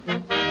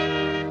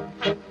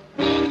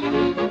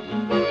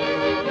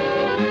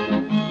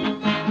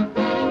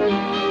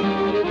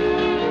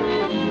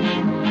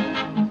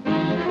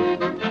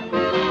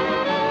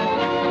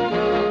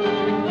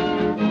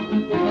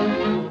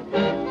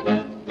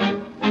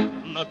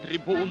На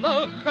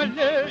трибунах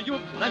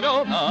аллеют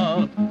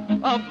знамена,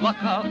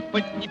 облака в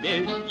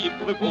поднебесье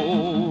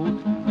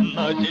плывут.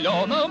 На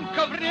зеленом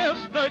ковре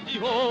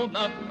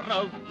стадиона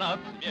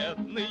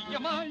разноцветные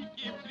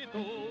майки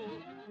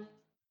цветут.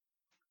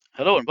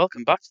 Hello and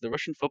welcome back to the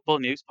Russian Football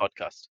News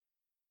Podcast.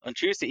 On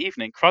Tuesday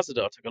evening,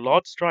 Krasnodar took a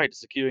large stride to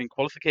securing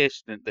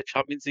qualification in the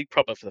Champions League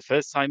proper for the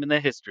first time in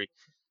their history,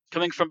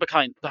 coming from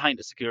behind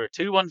to secure a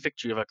 2-1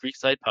 victory over Greek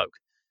side PAOK.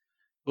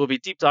 We'll be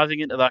deep diving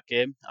into that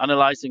game,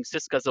 analysing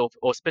CSKA's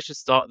auspicious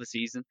start of the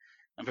season,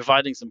 and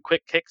providing some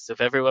quick kicks of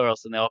everywhere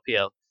else in the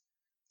RPL.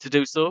 To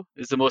do so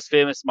is the most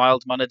famous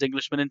mild-mannered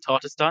Englishman in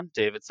Tartarstan,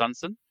 David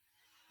Sanson.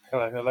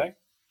 Hello.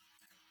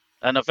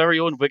 And our very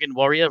own Wigan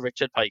warrior,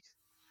 Richard Pike.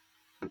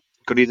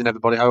 Good evening,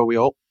 everybody. How are we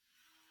all?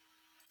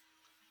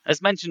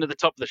 As mentioned at the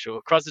top of the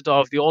show, Krasnodar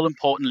have the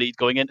all-important lead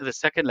going into the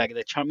second leg of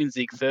the Champions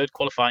League third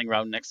qualifying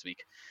round next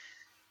week.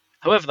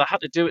 However, they had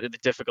to do it in a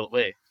difficult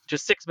way.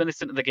 Just 6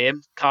 minutes into the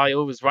game,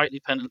 Kayo was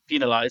rightly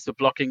penalised for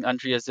blocking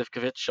Andrea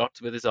Zivkovic's shot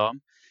with his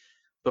arm.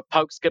 But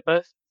PAOK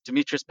skipper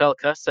Dimitris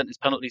Pelka sent his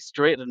penalty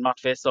straight at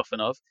Matvei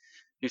Sofanov,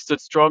 who stood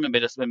strong and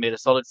made a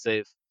solid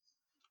save.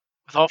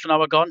 With half an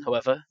hour gone,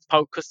 however,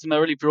 PAOK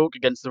customarily broke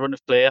against the run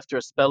of play after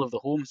a spell of the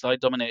home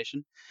side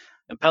domination,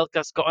 and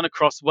Pelkas got on a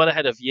cross well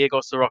ahead of Yegor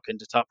Sorokin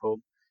to tap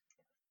home.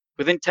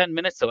 Within 10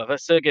 minutes, however,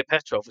 Sergei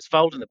Petrov was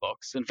fouled in the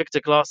box, and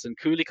Viktor Glasson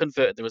coolly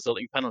converted the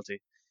resulting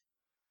penalty.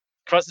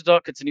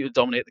 Krasnodar continued to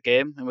dominate the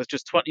game, and with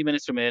just 20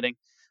 minutes remaining,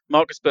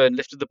 Marcus Byrne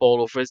lifted the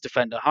ball over his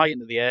defender high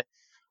into the air,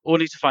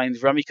 only to find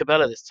Rami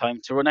Cabella this time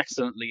to run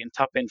excellently and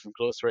tap in from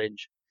close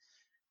range.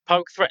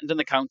 PAOK threatened in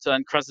the counter,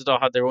 and Krasnodar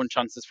had their own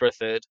chances for a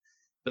third,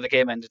 but the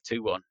game ended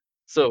 2-1.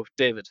 So,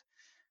 David,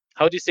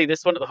 how do you see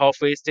this one at the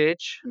halfway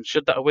stage, and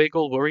should that away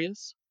goal worry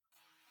us?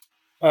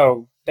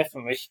 Oh,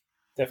 definitely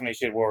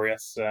should worry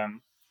us.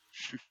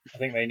 I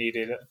think they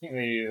needed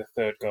a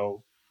third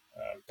goal,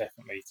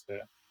 definitely to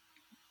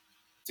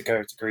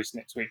go to Greece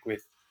next week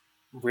with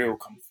real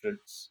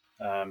confidence.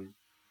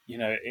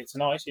 It's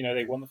nice.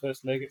 They won the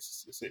first leg.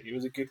 It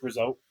was a good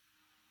result.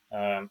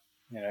 They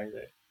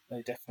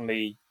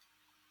definitely.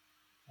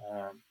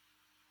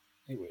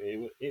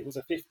 It was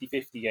a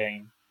 50-50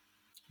 game.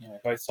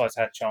 Both sides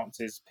had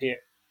chances.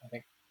 I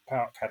think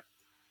PAOK had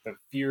the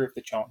fewer of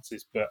the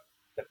chances, but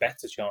the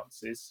better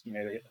chances. They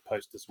hit the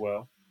post as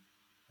well.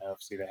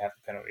 Obviously, they had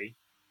the penalty.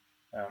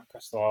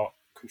 Krasnodar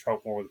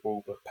controlled more of the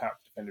ball, but PAOK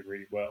defended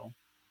really well.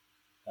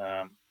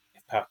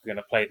 If PAOK are going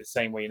to play the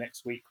same way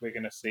next week, we're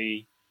going to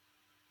see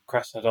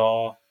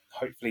Krasnodar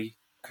hopefully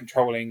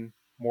controlling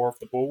more of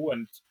the ball.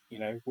 And,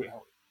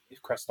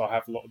 if Krasnodar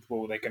have a lot of the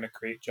ball, they're going to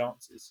create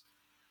chances.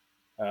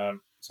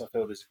 So I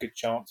feel there's a good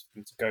chance for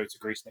them to go to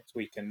Greece next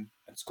week and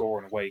score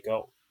an away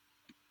goal.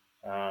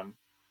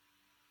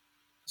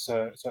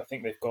 So I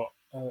think they've got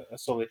a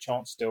solid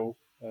chance still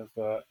of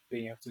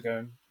being able to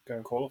go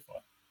and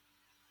qualify.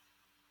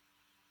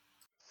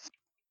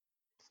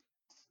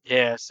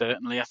 Yeah,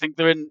 certainly. I think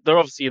they're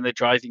obviously in the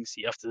driving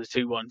seat after the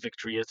 2-1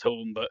 victory at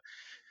home, but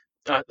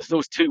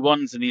those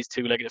 2-1s in these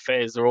two-legged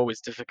affairs are always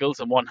difficult.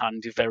 On one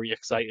hand, you're very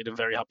excited and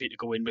very happy to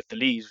go in with the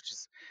lead, which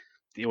is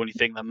the only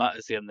thing that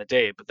matters at the end of the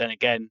day. But then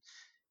again,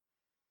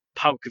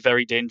 PAOK are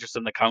very dangerous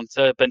on the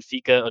counter.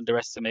 Benfica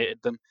underestimated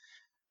them.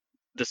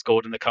 They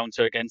scored in the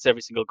counter against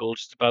every single goal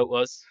just about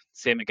was.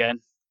 Same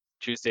again,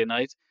 Tuesday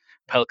night.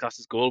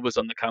 Pelkas's goal was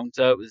on the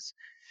counter. It was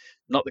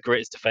not the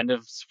greatest defender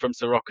from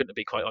Sorokin, to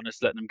be quite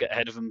honest, letting them get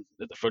ahead of him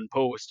at the front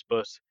post.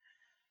 But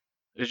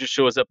it just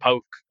shows that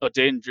PAOK are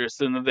dangerous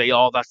and they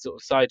are that sort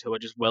of side who are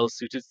just well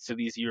suited to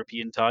these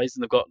European ties,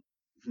 and they've got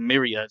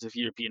myriad of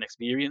European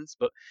experience.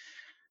 But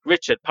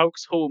Richard,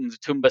 PAOK's home, the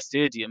Tumba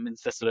Stadium in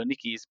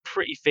Thessaloniki, is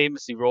pretty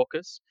famously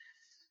raucous.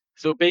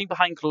 So being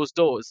behind closed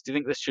doors, do you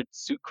think this should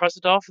suit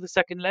Krasnodar for the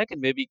second leg and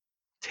maybe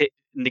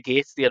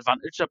negate the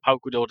advantage that PAOK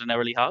would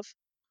ordinarily have?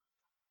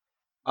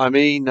 I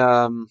mean,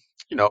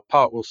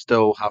 PAOK will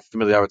still have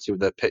familiarity with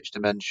their pitch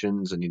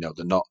dimensions, and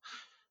they're not,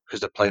 because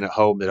they're playing at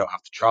home, they don't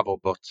have to travel.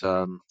 But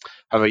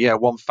however,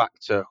 one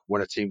factor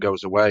when a team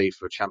goes away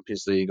for a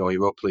Champions League or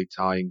Europa League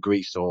tie in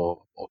Greece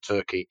or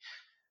Turkey,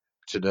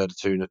 to the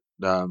two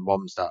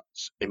ones that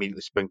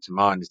immediately spring to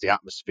mind, is the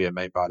atmosphere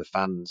made by the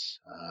fans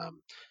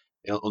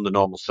under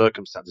normal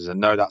circumstances,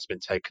 and now that's been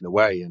taken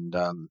away, and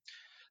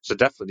so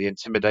definitely the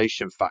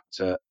intimidation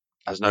factor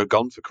has now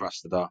gone for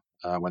Krasnodar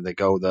when they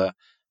go there,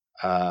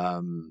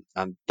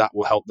 and that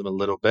will help them a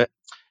little bit.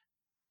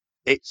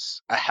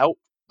 It's a help.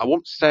 I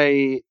won't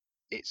say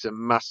it's a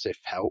massive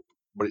help,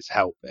 but it's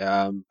help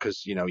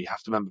because you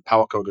have to remember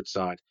PAOK are a good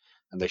side,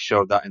 and they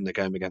showed that in the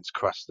game against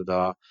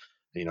Krasnodar.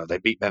 They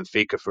beat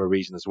Benfica for a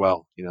reason as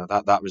well.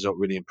 That result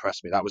really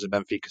impressed me. That was a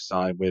Benfica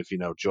side with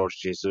Jorge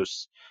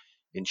Jesus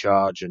in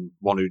charge, and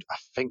one who I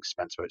think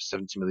spent about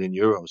 70 million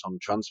euros on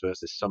transfers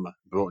this summer,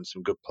 brought in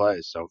some good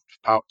players. So for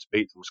PAOK to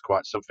beat them was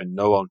quite something.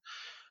 None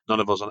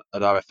of us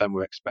at RFM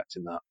were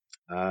expecting that.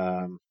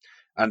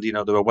 And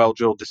they're a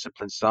well-drilled,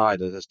 disciplined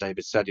side, as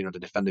David said. They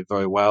defended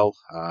very well.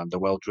 They're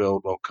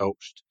well-drilled,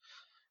 well-coached,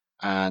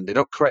 and they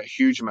don't create a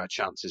huge amount of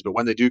chances. But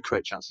when they do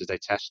create chances, they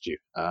test you.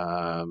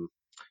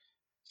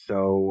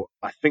 So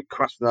I think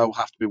Krasnodar will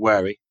have to be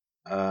wary.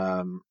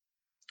 And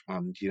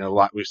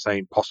like we were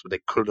saying, possibly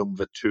they could have done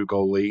with a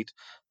 2-goal lead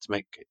to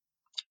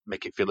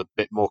make it feel a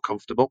bit more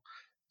comfortable.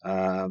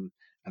 And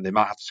they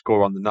might have to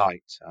score on the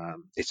night.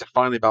 It's a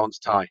finely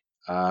balanced tie.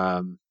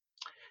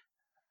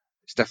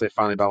 It's definitely a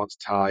finely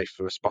balanced tie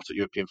for a spot at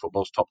European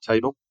football's top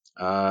table.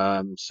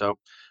 So we'll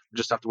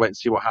just have to wait and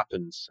see what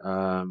happens.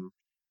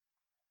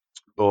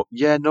 But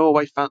yeah, no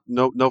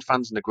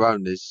fans in the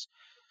ground is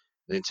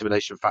the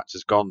intimidation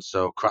factor's gone.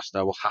 So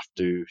Krasnodar will have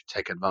to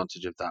take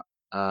advantage of that.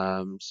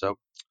 So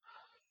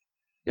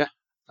yeah,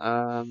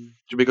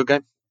 should be a good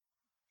game.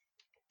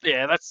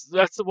 Yeah,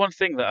 that's the one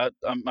thing that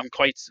I'm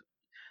quite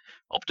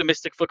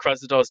optimistic for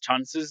Krasnodar's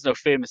chances. Now,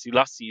 famously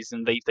last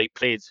season they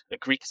played a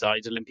Greek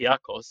side,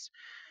 Olympiacos,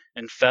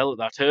 and fell at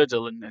that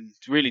hurdle and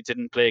really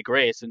didn't play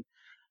great. And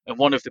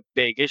one of the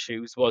big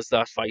issues was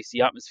that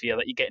feisty atmosphere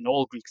that you get in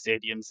all Greek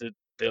stadiums.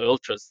 The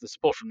ultras, the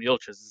support from the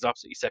ultras is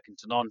absolutely second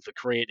to none for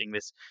creating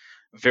this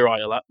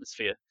virile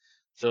atmosphere.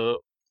 So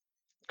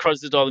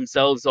Krasnodar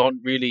themselves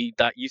aren't really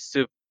that used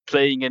to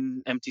playing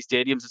in empty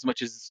stadiums as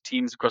much as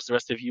teams across the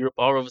rest of Europe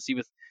are, obviously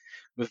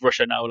with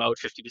Russia now allowed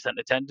 50%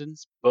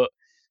 attendance. But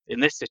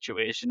in this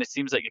situation, it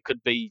seems like it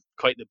could be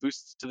quite the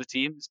boost to the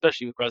team,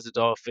 especially with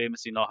Krasnodar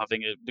famously not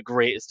having the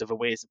greatest of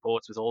away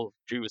supports, with all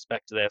due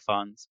respect to their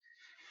fans.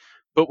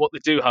 But what they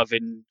do have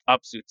in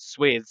absolute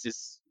swathes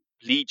is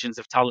legions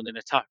of talent in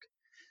attack.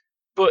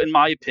 But in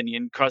my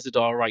opinion,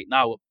 Krasnodar right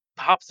now are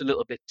perhaps a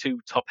little bit too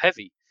top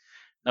heavy.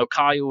 Now,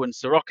 Kayo and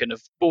Sorokin are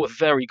both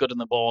very good on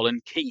the ball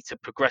and key to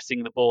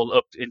progressing the ball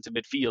up into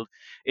midfield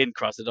in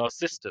Krasnodar's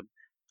system.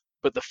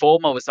 But the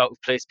former was out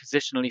of place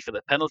positionally for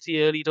the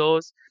penalty early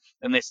doors,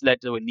 and this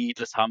led to a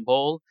needless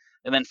handball.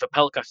 And then for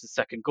Pelkas'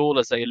 second goal,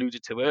 as I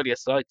alluded to earlier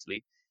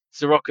slightly,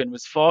 Sorokin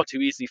was far too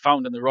easily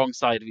found on the wrong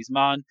side of his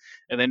man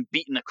and then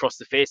beaten across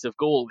the face of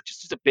goal, which is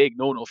just a big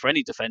no-no for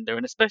any defender,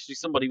 and especially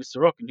somebody with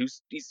Sorokin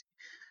he's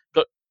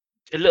got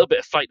a little bit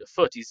of fight of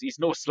foot. He's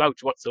no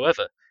slouch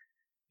whatsoever.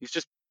 He's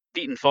just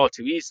beaten far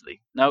too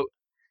easily. Now,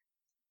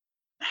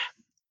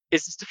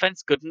 is this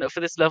defence good enough for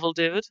this level,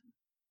 David?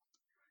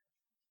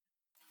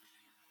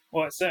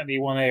 Well, it's certainly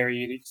one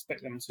area you'd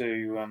expect them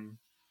to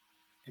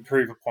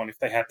improve upon if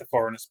they had the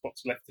foreigner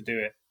spots left to do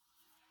it.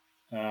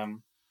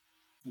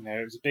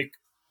 It was a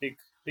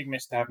big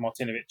miss to have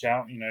Martinovic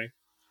out.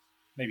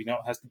 Maybe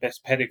not has the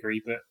best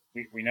pedigree, but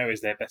we know is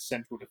their best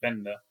central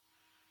defender.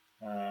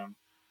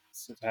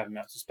 So to have him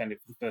out suspended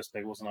for the first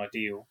leg wasn't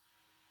ideal.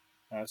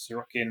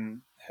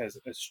 Sorokin has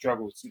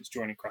struggled since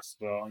joining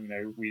Krasnodar.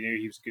 We knew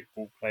he was a good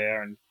ball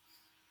player and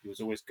he was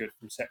always good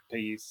from set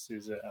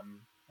pieces.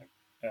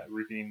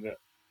 Revealing that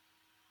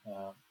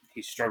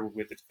he struggled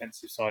with the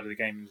defensive side of the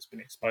game and has been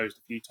exposed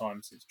a few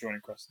times since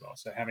joining Krasnodar.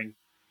 So having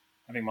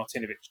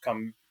Martinovic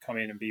come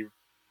in and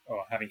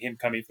having him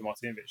come in for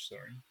Martinovic,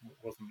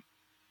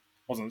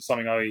 wasn't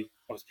something I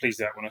was pleased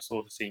at when I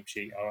saw the team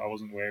sheet. I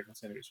wasn't aware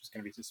Martinovic was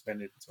going to be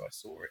suspended until I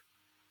saw it.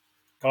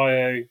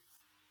 Kayo,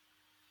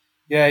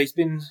 yeah, he's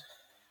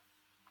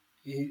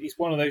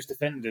one of those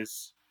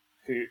defenders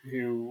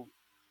who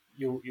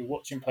you'll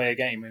watch him play a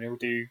game and he'll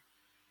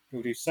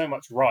do so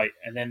much right,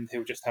 and then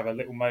he'll just have a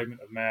little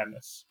moment of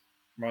madness.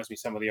 Reminds me of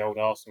some of the old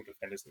Arsenal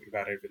defenders that we've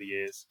had over the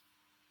years.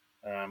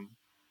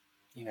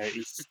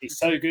 He's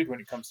so good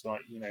when it comes to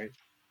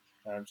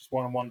just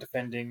one-on-one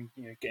defending,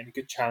 getting a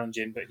good challenge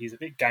in, but he's a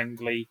bit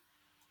gangly,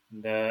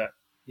 and I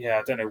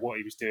don't know what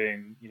he was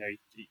doing.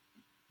 He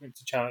went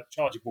to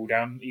charge a ball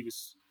down. He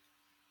was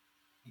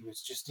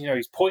just,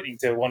 he's pointing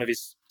to one of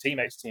his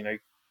teammates to,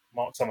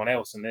 mark someone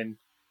else, and then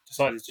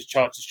decided to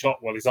charge the shot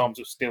while his arms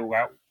were still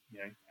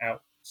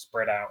out,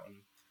 spread out,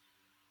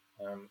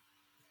 and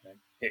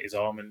hit his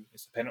arm, and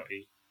it's a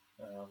penalty.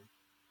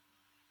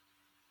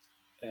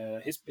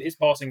 His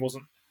passing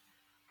wasn't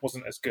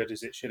as good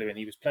as it should have been.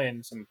 He was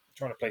trying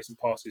to play some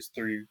passes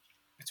through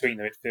between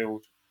the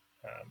midfield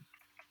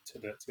to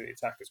the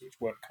attackers, which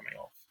weren't coming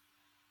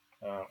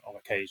off on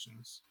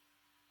occasions.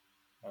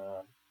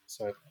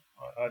 So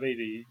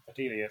ideally,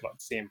 I'd like to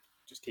see him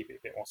just keep it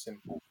a bit more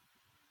simple.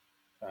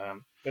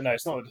 But no,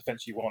 it's not the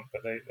defence you want.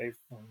 But they've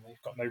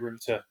got no room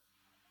to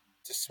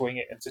swing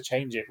it and to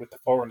change it with the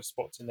foreigner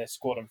spots in their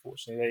squad.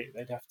 Unfortunately,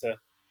 they'd have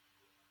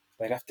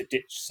to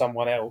ditch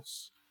someone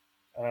else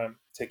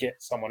to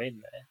get someone in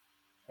there.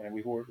 And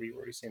we've already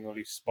seen them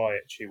lose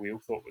Spajic, who we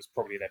all thought was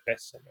probably their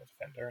best centre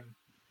defender,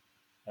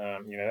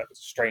 and that was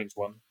a strange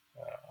one.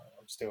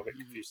 I'm still a bit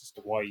confused as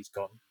to why he's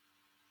gone.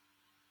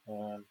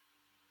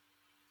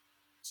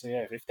 So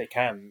yeah, if they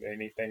can, they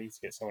need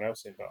to get someone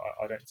else in, but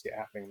I don't see it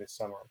happening this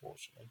summer,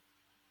 unfortunately.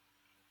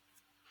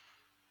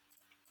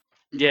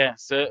 Yeah,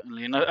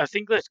 certainly, and I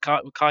think that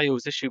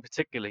Kayo's issue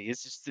particularly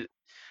is just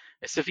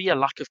a severe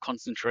lack of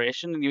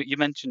concentration. And you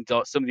mentioned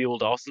some of the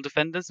old Arsenal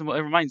defenders, and what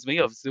it reminds me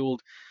of is the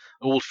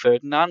old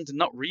Ferdinand, and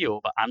not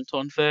Rio, but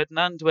Anton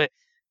Ferdinand, where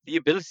the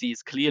ability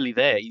is clearly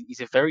there. He's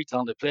a very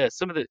talented player.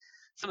 Some of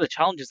the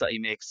challenges that he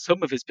makes,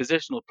 some of his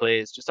positional play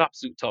is just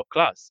absolute top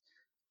class.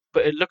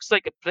 But it looks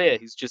like a player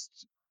who's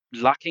just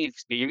lacking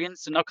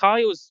experience. And now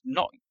Kayo's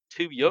not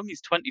too young.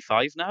 He's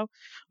 25 now.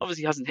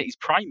 Obviously, he hasn't hit his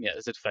prime yet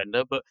as a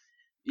defender, but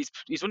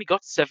he's only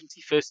got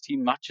 70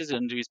 first-team matches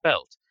under his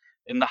belt.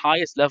 And the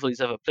highest level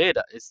he's ever played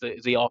at is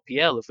the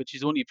RPL, of which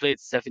he's only played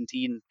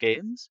 17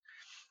 games.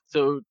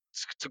 So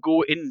to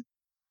go in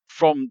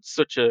from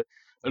such a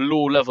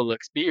low-level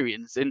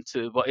experience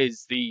into what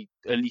is the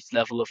elite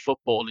level of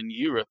football in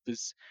Europe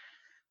is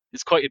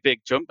quite a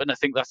big jump, and I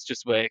think that's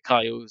just where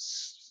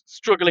Kaio's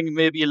struggling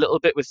maybe a little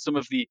bit with some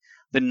of the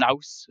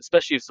nous,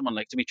 especially with someone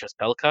like Dimitris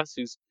Pelkas,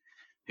 who's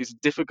a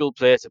difficult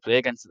player to play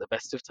against at the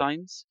best of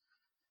times.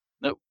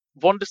 Now,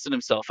 Wanderson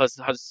himself has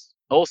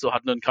also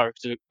had an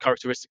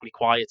uncharacteristically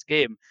quiet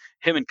game.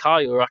 Him and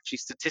Kaio are actually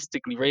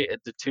statistically rated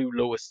the two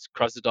lowest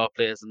Krasnodar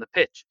players on the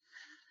pitch.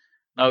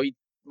 Now,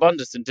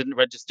 Wanderson didn't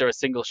register a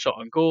single shot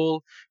on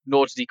goal,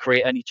 nor did he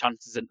create any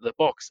chances into the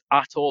box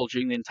at all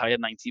during the entire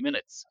 90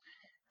 minutes.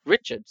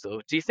 Richard,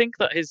 though, do you think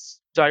that his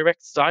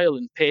direct style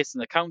and pace in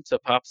the counter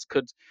perhaps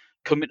could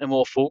come into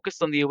more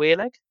focus on the away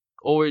leg?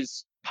 Or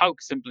is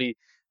Pauk simply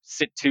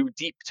sit too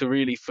deep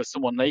for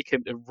someone like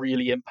him to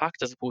really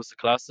impact as opposed to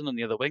Klaassen on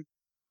the other wing?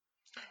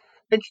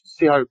 Interesting to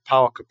see how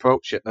Pauk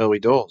approach it early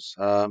doors,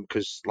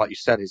 because, like you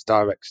said, his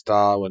direct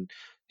style and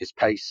his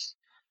pace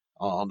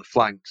on the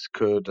flanks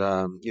could,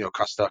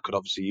 Krasnodar could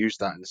obviously use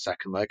that in the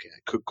second leg.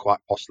 It could quite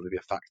possibly be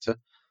a factor.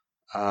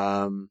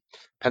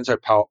 Depends how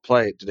Pauk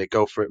play it. Do they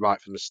go for it right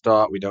from the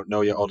start? We don't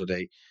know yet, or do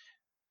they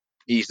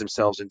ease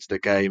themselves into the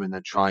game and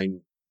then try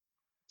and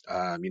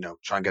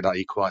get that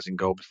equalising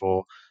goal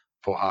before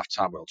half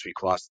time, well, to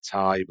equalise the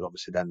tie, but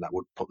obviously then that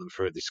would put them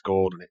through if they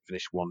scored and it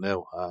finished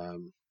 1-0.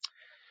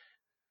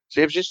 So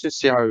yeah, just to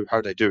see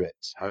how they do it,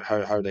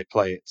 how they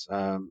play it.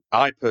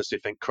 I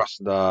personally think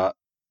Krasnodar,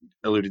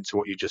 alluding to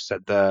what you just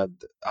said there,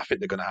 I think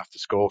they're going to have to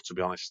score, to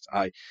be honest.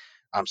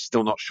 I'm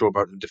still not sure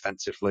about them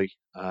defensively.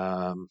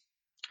 I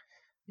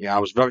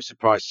was very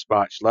surprised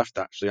Sparch left,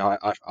 actually. I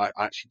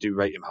actually do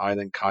rate him higher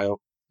than Kaio.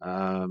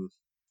 I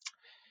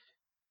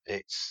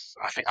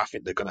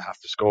think they're going to have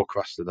to score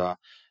Krasnodar.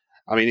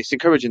 I mean, it's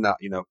encouraging that,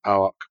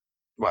 Pauk,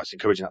 it's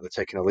encouraging that they're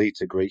taking a lead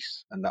to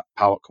Greece and that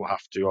Pauk will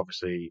have to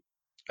obviously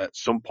at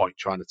some point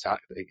try and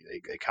attack.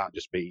 They can't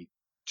just be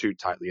too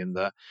tightly in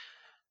there.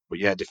 But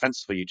yeah,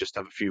 defensively, you just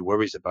have a few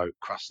worries about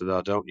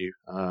Krasnodar, don't you?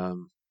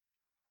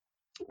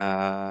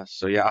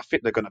 So yeah, I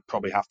think they're going to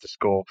probably have to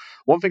score.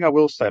 One thing I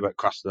will say about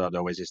Krasnodar,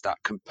 though, is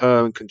that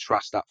compare and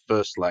contrast that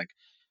first leg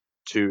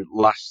to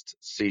last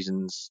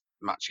season's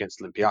match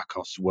against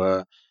Olympiacos,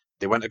 where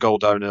they went a goal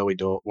down early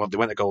door. Well, they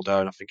went a goal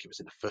down. I think it was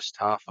in the first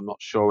half. I'm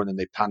not sure. And then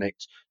they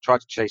panicked,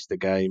 tried to chase the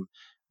game,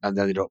 and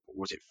then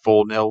was it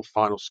 4-0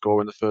 final score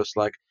in the first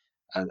leg?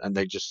 And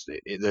they just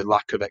the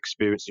lack of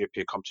experience in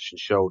European competition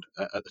showed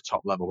at the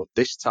top level. But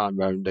this time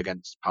round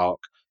against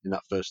Pauk in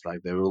that first leg,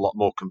 they were a lot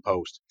more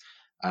composed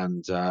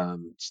and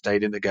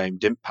stayed in the game.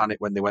 Didn't panic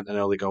when they went an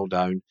early goal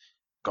down.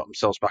 Got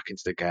themselves back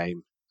into the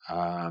game.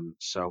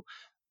 So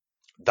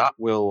that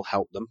will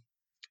help them.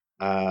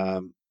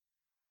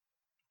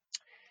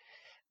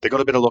 They got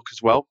a bit of luck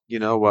as well.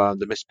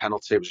 The missed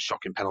penalty, it was a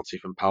shocking penalty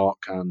from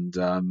Pauk, and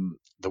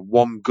the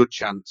one good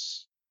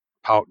chance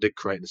Pauk did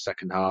create in the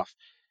second half,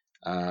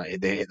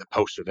 they hit the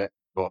post with it.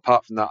 But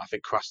apart from that, I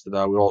think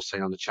Krasnodar, we were all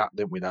saying on the chat,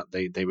 didn't we, that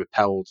they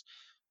repelled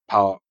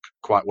Pauk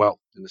quite well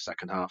in the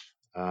second half.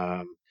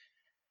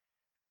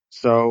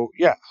 So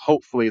yeah,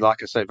 hopefully,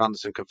 like I say,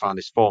 Wanderson can find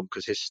his form,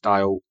 because his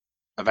style,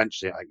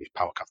 eventually, I think if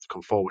Pauk have to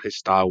come forward, his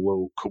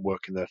style could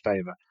work in their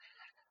favour.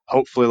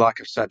 Hopefully, like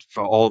I've said,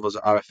 for all of us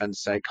at RFN's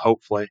sake,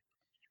 hopefully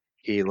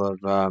he'll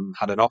have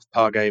had an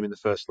off-par game in the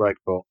first leg,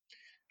 but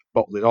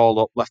bottled it all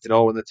up, left it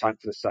all in the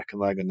tank for the second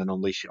leg, and then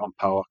unleash it on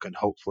Pauk, and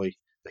hopefully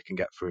they can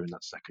get through in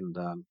that second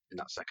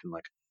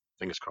leg.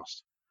 Fingers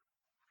crossed.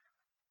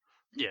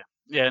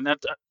 Yeah, and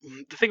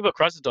the thing about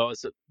Krasnodar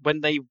is that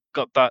when they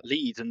got that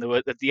lead and they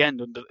were at the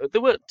end, they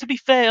were, to be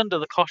fair, under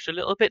the cosh a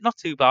little bit, not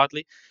too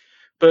badly.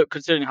 But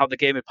considering how the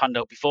game had panned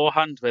out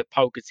beforehand, where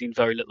Pauk had seen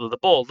very little of the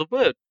ball, they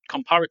were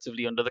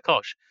comparatively under the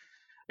cosh.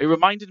 It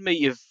reminded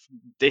me of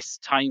this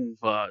time,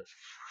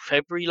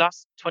 February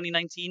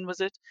 2019,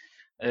 was it?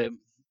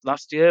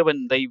 Last year,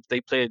 when they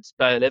played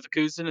Bayer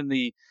Leverkusen in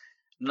the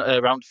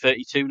round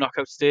 32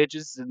 knockout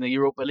stages in the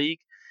Europa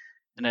League.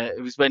 And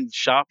it was when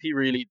Sharpie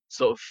really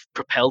sort of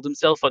propelled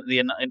himself onto the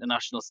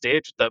international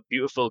stage with that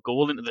beautiful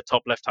goal into the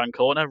top left-hand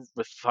corner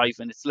with 5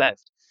 minutes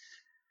left.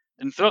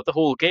 And throughout the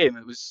whole game,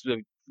 it was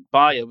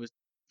Bayer was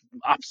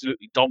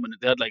absolutely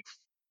dominant. They had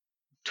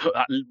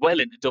well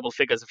into double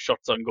figures of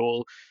shots on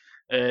goal.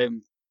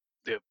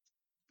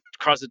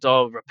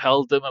 Krasnodar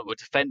repelled them and were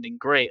defending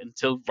great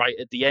until right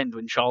at the end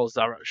when Charles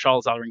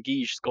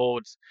Arangij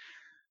scored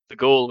the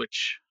goal,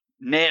 which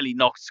nearly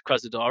knocked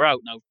Krasnodar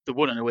out. Now, they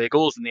won on away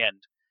goals in the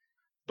end.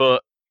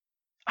 But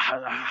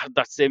I had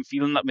that same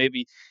feeling that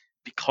maybe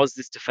because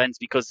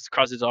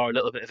Krasnodar are a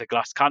little bit of a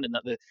glass cannon,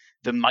 that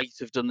they might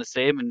have done the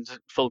same, and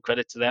full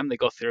credit to them. They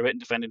got through it and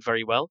defended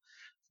very well.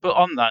 But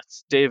on that,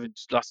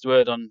 David's last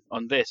word on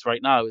this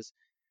right now is,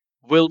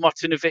 will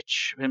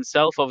Martinovic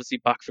himself, obviously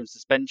back from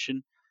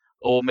suspension,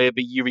 or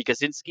maybe Yuri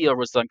Gazinski or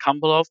Ruslan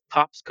Kambalov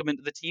perhaps come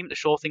into the team to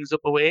shore things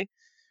up away?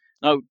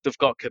 Now, they've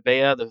got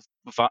Cabella,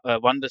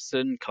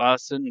 Wanderson,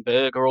 Klaassen,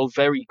 Berg are all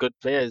very good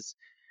players.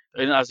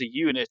 And as a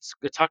unit,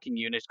 attacking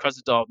unit,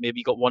 Krasnodar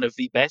maybe got one of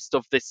the best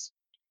of this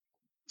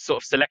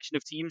sort of selection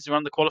of teams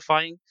around the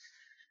qualifying.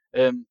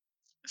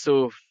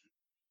 So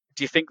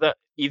do you think that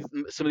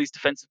some of these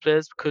defensive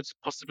players could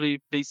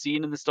possibly be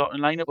seen in the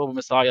starting lineup, or will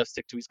Messiah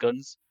stick to his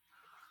guns?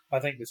 I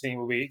think the team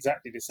will be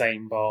exactly the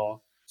same, bar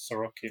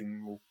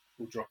Sorokin will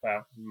drop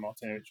out and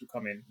Martinovic will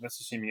come in. That's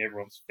assuming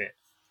everyone's fit.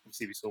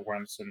 Obviously, we saw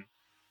Ramsden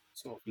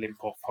sort of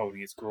limp off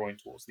holding his groin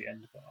towards the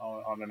end, but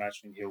I'm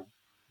imagining he'll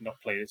not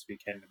play this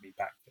weekend and be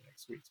back for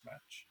next week's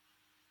match.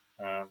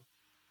 I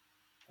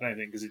don't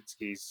think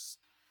Kaczynski's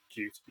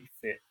due to be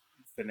fit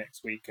for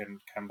next week, and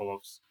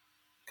Kambolov's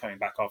coming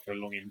back after a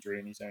long injury,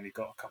 and he's only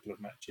got a couple of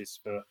matches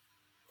for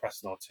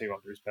Krasnodar 2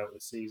 under his belt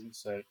this season,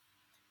 so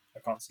I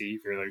can't see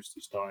either of those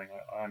two starting.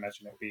 I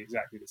imagine it'll be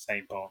exactly the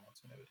same bar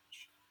Martinovic,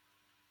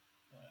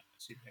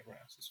 assuming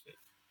everyone else is fit.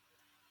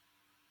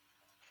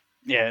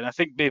 Yeah, and I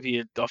think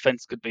maybe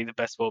offense could be the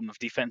best form of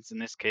defense in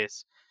this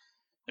case.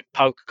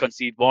 Pau could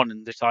concede one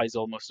and the tie's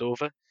almost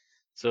over.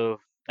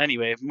 So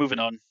anyway, moving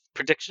on.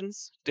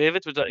 Predictions.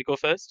 David, would you like to go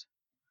first?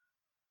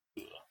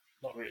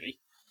 Not really.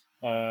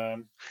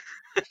 Let's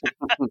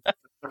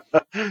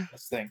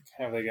think.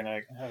 How are they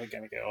gonna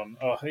get on?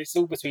 Oh, it's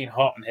all between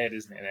heart and head,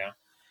 isn't it now?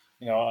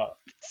 You know,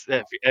 it's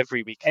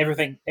every week.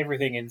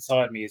 Everything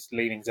inside me is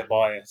leaning to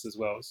bias as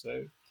well.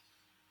 So,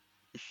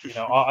 you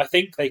know, I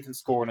think they can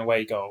score an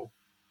away goal.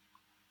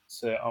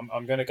 So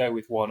I'm going to go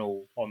with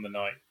 1-1 on the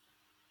night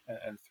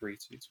and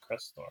 3-2 to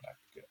Krasnodar in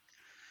aggregate.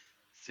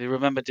 So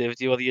remember, David,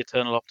 you are the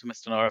eternal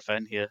optimist on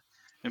RFN here.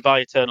 And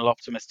by eternal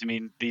optimist, I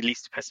mean the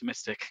least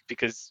pessimistic,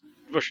 because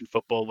Russian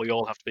football, we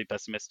all have to be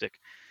pessimistic.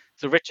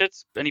 So, Richard,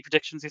 any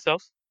predictions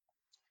yourself?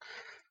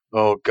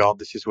 Oh, God,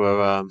 this is where,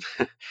 I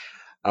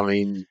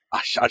mean,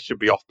 I should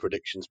be off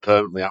predictions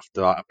permanently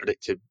after I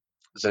predicted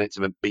Zenit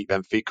to beat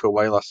Benfica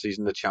away last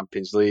season in the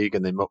Champions League,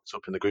 and they mucked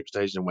up in the group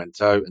stage and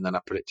went out, and then I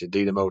predicted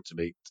Dinamo to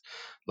beat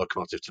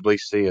Lokomotiv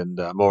Tbilisi, and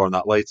more on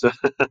that later.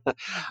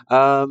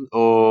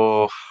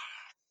 Or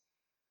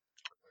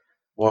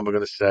what am I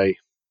going to say?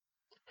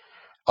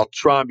 I'll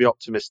try and be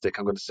optimistic.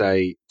 I'm going to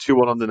say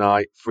 2-1 on the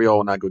night, 3-0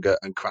 on aggregate,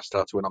 and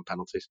Krasnodar to win on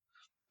penalties.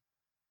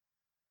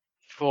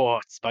 Oh,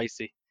 it's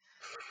spicy.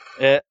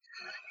 Yeah,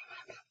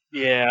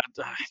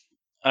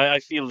 I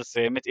feel the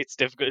same. It's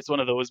difficult. It's one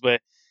of those where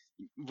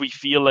we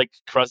feel like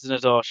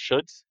Krasnodar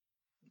should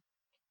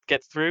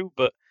get through,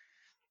 but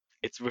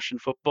it's Russian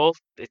football.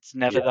 It's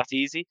never that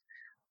easy.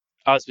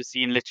 As we're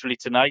seeing literally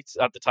tonight,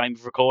 at the time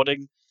of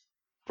recording,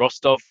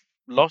 Rostov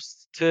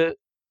lost to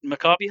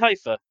Maccabi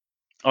Haifa.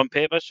 On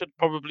paper, should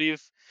probably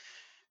have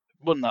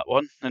won that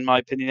one, in my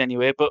opinion,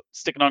 anyway. But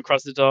sticking on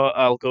Krasnodar,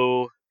 I'll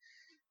go.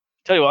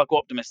 Tell you what, I'll go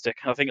optimistic.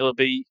 I think it'll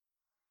be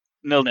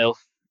 0-0.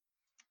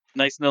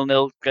 Nice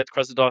 0-0, get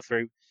Krasnodar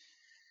through.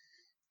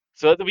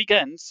 So at the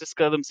weekend,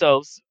 CSKA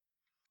themselves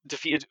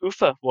defeated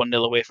Ufa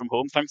 1-0 away from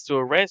home thanks to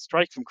a rare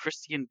strike from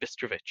Christian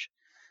Bistrovic.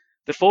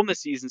 The form this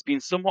season's been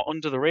somewhat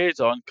under the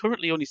radar and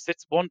currently only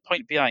sits 1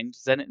 point behind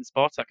Zenit and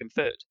Spartak in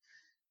third.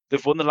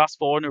 They've won the last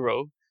 4 in a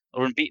row,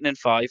 are unbeaten in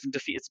 5, and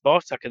defeated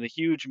Spartak in the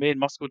huge main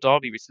Moscow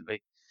derby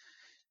recently.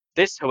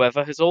 This,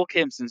 however, has all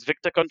come since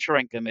Viktor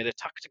Goncharenko made a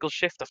tactical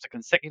shift after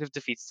consecutive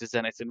defeats to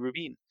Zenit and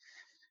Rubin,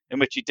 in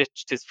which he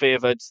ditched his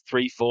favoured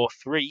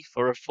 3-4-3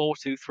 for a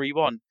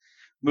 4-2-3-1,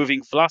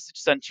 moving Vlasic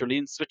centrally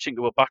and switching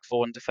to a back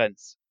four in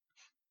defence.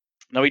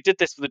 Now, he did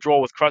this with a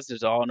draw with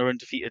Krasnodar and are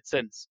undefeated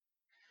since.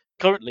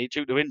 Currently,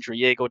 due to injury,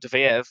 Yegor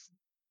Diveyev,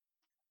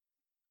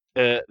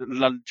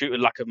 due to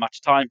lack of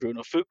match time,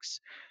 Bruno Fuchs,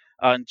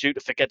 and due to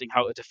forgetting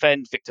how to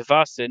defend, Viktor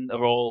Vasin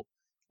are all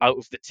out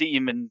of the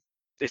team, and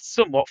it's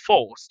somewhat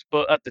forced.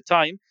 But at the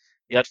time,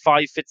 he had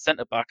 5 fit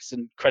centre-backs,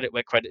 and credit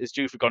where credit is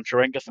due for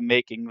Goncharenko for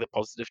making the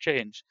positive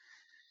change.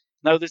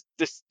 Now,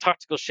 this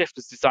tactical shift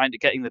is designed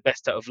at getting the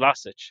best out of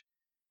Vlasic,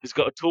 who's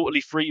got a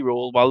totally free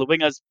role, while the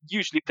wingers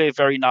usually play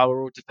very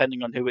narrow,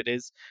 depending on who it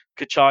is.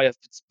 Kachayev,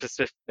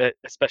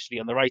 especially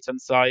on the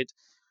right-hand side,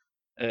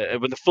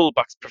 when the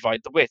fullbacks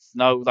provide the width.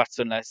 Now, that's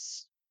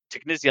unless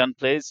Tikhnisian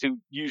plays, who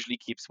usually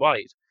keeps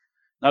wide.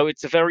 Now,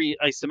 it's a very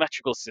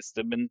asymmetrical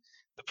system, and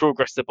the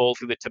progress the ball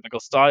through the typical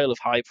style of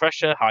high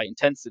pressure, high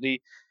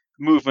intensity,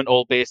 movement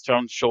all based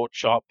around short,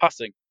 sharp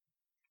passing.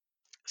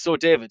 So,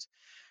 David,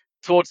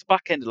 towards the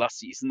back end of last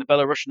season, the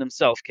Belarusian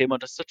himself came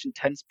under such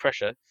intense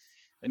pressure,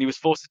 and he was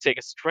forced to take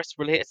a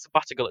stress-related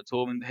sabbatical at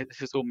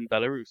his home in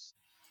Belarus.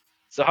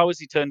 So how has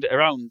he turned it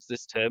around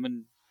this term,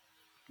 and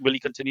will he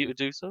continue to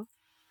do so?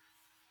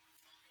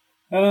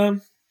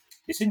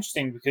 It's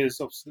interesting because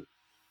obviously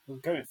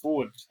going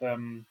forward,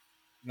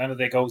 none of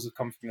their goals have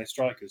come from their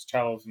strikers.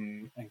 Chalov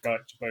and Gaich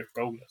are both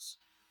goalless.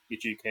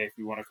 Yajuke, if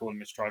you want to call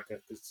him a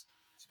striker, because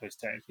I suppose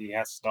technically he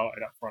has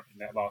started up front in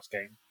that last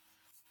game.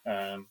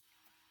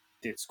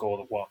 Did score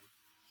the one.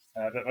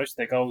 But most of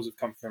their goals have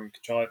come from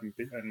Kachayev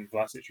and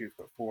Vlasic, who've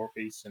got 4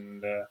 apiece,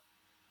 and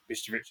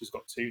Bistrovic has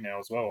got 2 now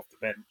as well off the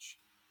bench.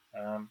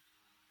 So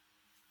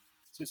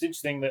it's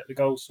interesting that the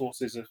goal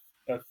sources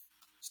have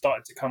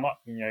started to come up.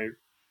 You know,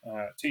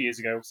 2 years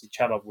ago, obviously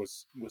Chalov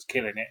was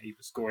killing it. He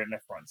was scoring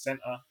left, right, and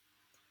centre.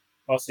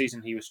 Last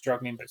season he was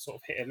struggling, but sort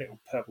of hit a little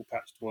purple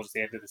patch towards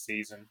the end of the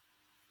season.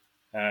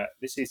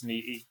 This season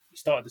he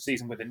started the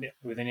season with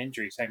an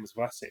injury, same as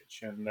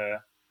Vlasic, and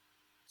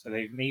so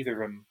neither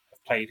of them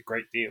have played a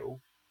great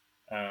deal.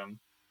 In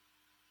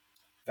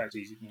fact,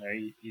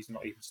 he's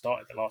not even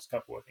started the last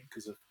couple, I think,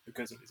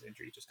 because of his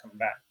injury, just coming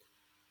back.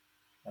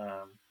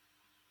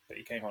 But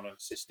he came on and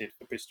assisted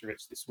for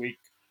Bistritz this week.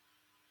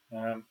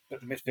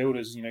 But the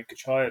midfielders,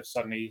 Kachaev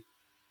suddenly,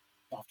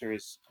 after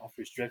his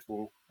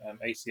dreadful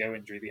ACL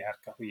injury that he had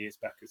a couple of years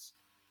back, has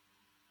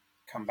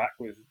come back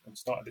with and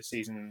started the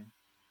season.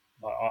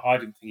 I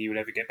didn't think he would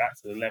ever get back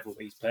to the level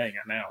that he's playing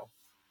at now.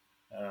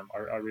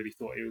 I really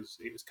thought it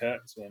was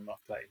curtains for him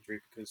after that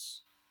injury,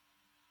 because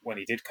when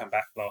he did come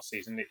back last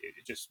season, it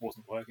just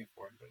wasn't working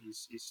for him. But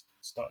he's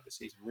started the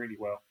season really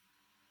well.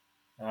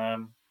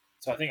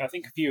 So I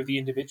think a few of the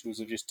individuals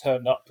have just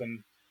turned up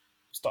and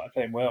started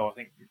playing well. I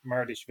think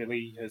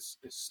Maradishvili has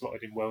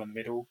slotted in well in the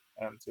middle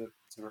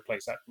to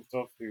replace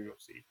Akhmetov, who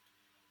obviously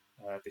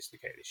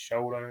dislocated his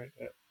shoulder at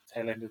the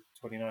tail end of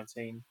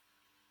 2019.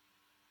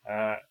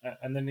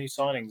 And the new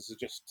signings are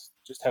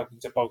just helping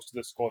to bolster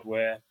the squad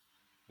where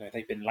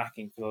they've been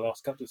lacking for the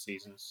last couple of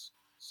seasons.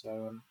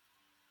 So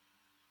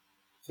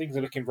things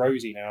are looking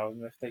rosy now,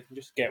 and if they can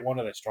just get one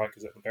of their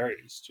strikers at the very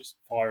least just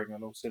firing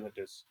on all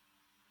cylinders,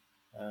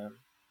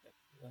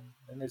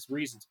 then there's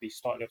reason to be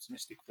slightly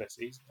optimistic for their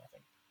season, I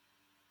think.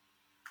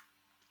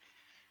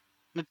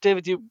 Now,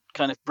 David, you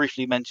kind of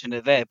briefly mentioned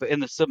it there, but in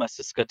the summer,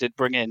 CSKA did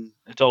bring in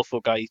Adolfo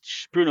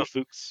Gajic, Bruno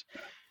Fuchs,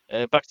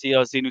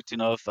 Bakhtiar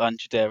Zinutinov, and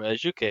Chidera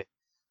Ajuke.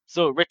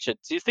 So, Richard,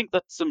 do you think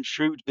that's some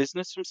shrewd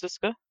business from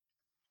CSKA?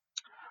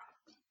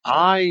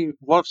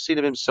 What I've seen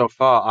of him so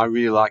far, I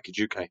really like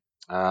Ajuke.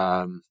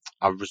 I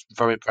was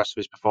very impressed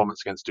with his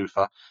performance against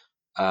Ufa.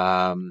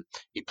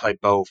 He played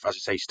both, as I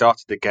say, he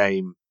started the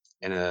game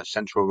in a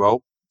central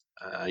role.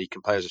 He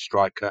can play as a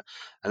striker,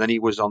 and then he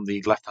was on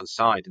the left-hand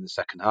side in the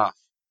second half.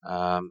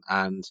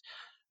 And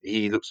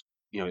he looks,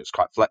 it's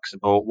quite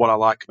flexible. What I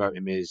like about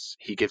him is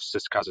he gives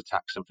CSKA's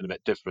attack something a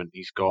bit different.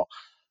 He's got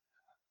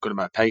a good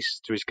amount of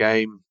pace to his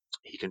game.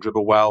 He can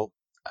dribble well.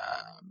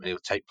 He'll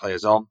take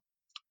players on.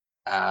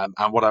 And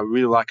what I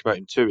really like about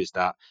him too is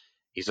that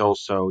he's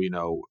also,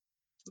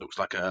 looks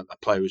like a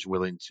player who's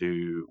willing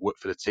to work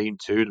for the team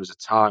too. There was a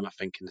time, I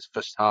think, in the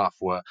first half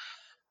where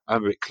I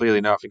remember it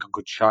clearly now. I think on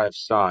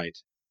Kuchaev's side,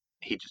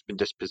 he'd just been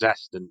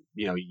dispossessed, and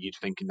you'd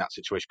think in that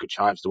situation,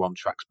 Kuchaev's the one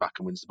tracks back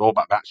and wins the ball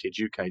back. But actually,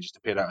 Ajuke just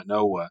appeared out of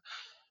nowhere,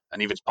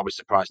 and even probably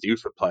surprised the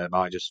Ufa player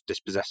by just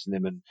dispossessing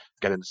him and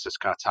getting the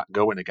CSKA attack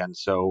going again.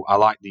 So I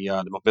like the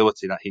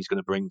mobility that he's going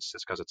to bring to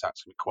CSKA's attack.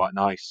 It's going to be quite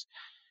nice.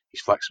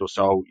 He's flexible.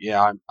 So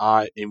yeah,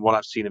 I in what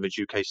I've seen of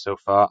Ajuke so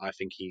far, I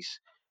think he's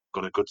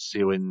got a good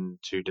ceiling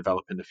to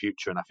develop in the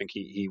future, and I think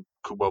he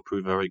could well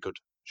prove a very good,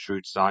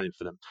 shrewd signing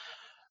for them.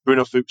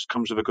 Bruno Fuchs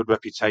comes with a good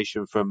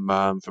reputation from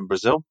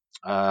Brazil,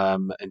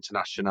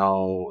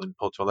 international in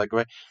Porto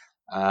Alegre.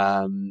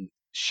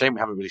 Shame we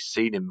haven't really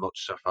seen him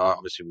much so far.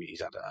 Obviously,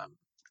 he's had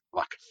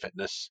lack of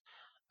fitness.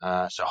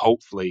 So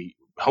hopefully,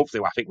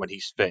 I think when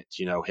he's fit,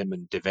 him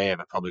and De Veer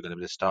are probably going to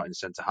be the starting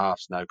centre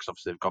halves now, because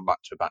obviously they've gone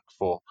back to a back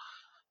four.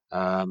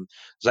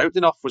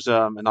 Zautinov was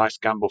a nice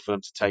gamble for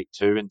them to take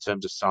too in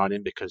terms of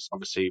signing, because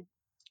obviously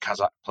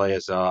Kazakh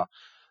players are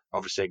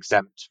obviously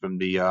exempt from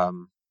the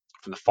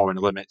foreign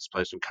limits.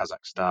 Players from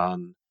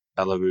Kazakhstan,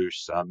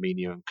 Belarus,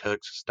 Armenia, and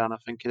Kyrgyzstan, I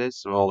think it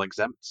is, are all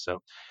exempt.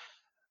 So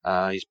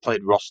he's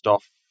played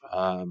Rostov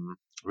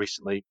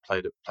recently.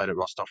 Played at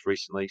Rostov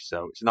recently.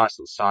 So it's a nice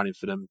little signing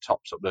for them.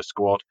 Tops up their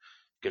squad,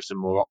 gives them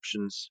more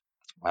options.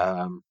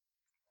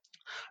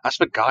 As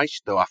for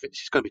Gajic, though, I think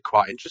this is going to be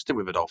quite interesting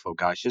with Adolfo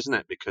Gajic, isn't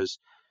it? Because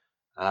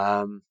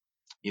Ajuke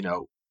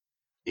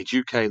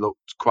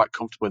looked quite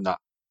comfortable in that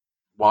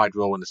wide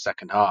role in the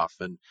second half,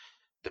 and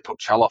they put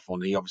Chalov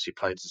on. He obviously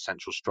played as a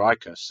central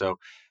striker. So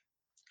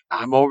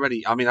me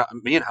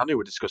and Hannu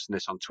were discussing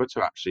this on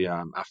Twitter actually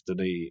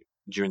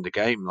during the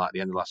game, like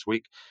the end of last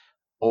week.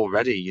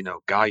 Already,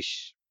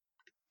 Gajic,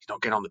 he's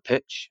not getting on the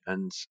pitch,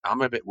 and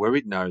I'm a bit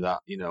worried now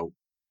that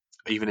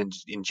even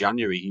in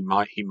January he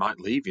might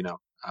leave.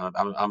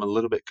 I'm a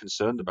little bit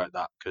concerned about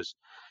that, because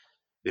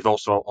they've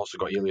also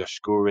got Ilya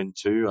Shkurin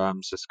too,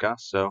 CSKA.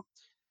 So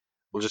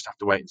we'll just have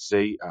to wait and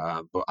see.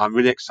 But I'm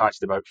really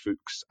excited about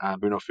Fuchs,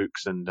 Bruno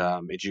Fuchs, and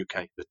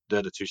Ajuke.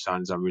 They're the two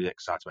signings I'm really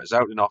excited about.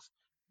 Zautinov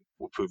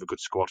will prove a good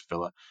squad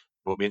filler,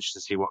 but it'll be interesting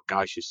to see what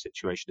Gajic's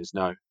situation is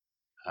now.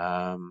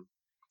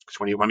 Because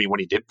when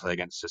he did play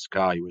against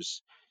CSKA,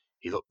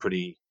 he looked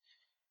pretty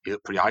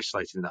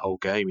isolated in the whole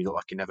game. He looked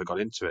like he never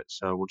got into it.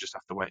 So we'll just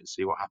have to wait and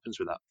see what happens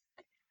with that.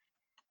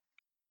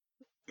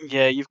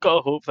 Yeah, you've got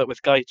to hope that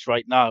with Gajic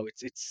right now,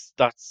 it's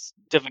that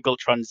difficult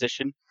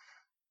transition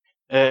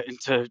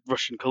into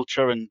Russian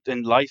culture and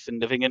in life and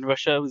living in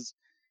Russia.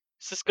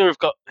 CSKA have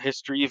got a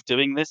history of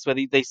doing this, where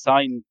they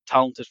sign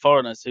talented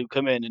foreigners who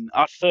come in and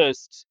at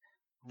first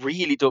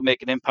really don't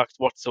make an impact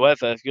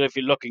whatsoever. If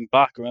you're looking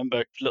back,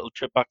 remember a little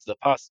trip back to the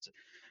past,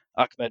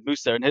 Ahmed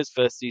Musa in his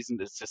first season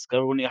at CSKA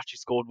only actually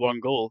scored 1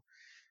 goal.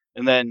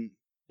 And then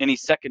in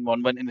his second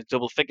one went into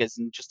double figures,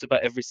 and just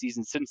about every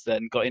season since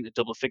then got into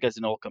double figures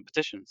in all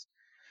competitions.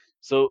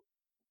 So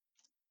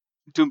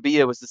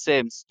Doumbia was the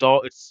same,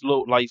 started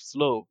slow, life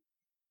slow,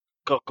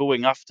 got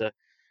going after.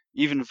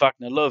 Even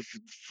Wagner Love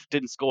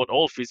didn't score at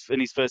all in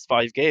his first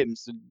 5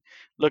 games. And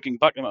looking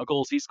back at the amount of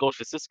goals he scored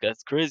for CSKA,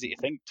 it's crazy to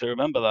think, to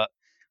remember that.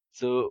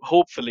 So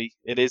hopefully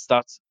it is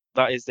that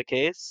is the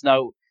case.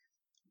 Now,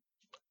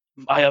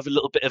 I have a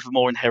little bit of a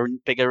more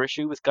inherent bigger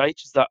issue with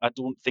Gaich, is that I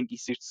don't think he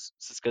suits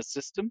CSKA's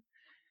system.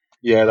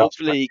 Yeah,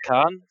 Hopefully he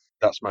can.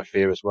 that's my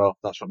fear as well.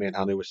 That's what me and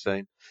Hanu was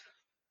saying.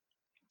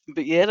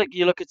 But yeah, like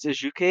you look at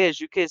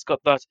Azuke's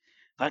got that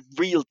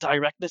real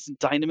directness and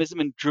dynamism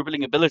and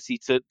dribbling ability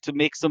to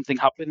make something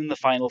happen in the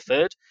final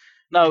third.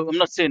 Now, I'm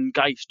not saying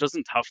Gaich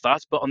doesn't have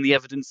that, but on the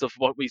evidence of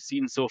what we've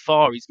seen so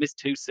far, he's missed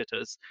 2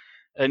 sitters,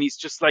 and he's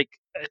just like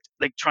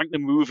trying to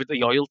move at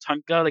the oil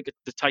tanker, like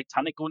the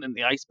Titanic going in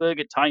the iceberg.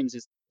 At times,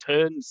 his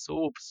turn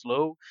so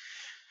slow.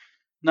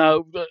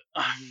 Now,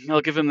 I'll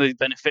give him the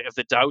benefit of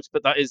the doubt,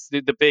 but that is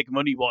the big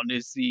money one.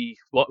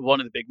 One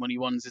of the big money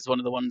ones is one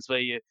of the ones where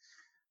you,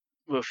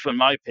 well, in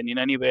my opinion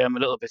anyway, I'm a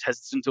little bit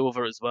hesitant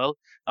over as well.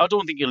 I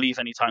don't think he'll leave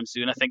anytime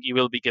soon. I think he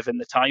will be given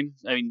the time.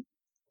 I mean,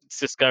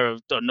 CSKA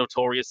are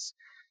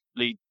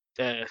notoriously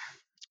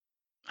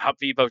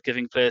happy about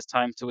giving players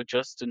time to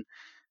adjust and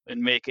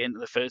make it into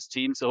the first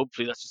team. So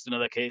hopefully that's just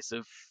another case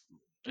of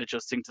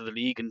adjusting to the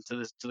league and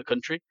to the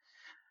country.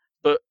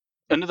 But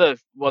another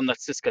one that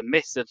CSKA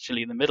missed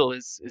actually in the middle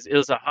is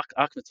Ilza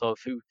Akhmetov,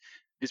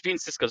 who's been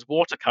CSKA's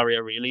water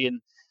carrier really,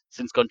 and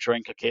since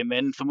Goncharenko came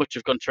in, for much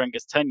of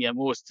Goncharenko's tenure,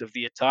 most of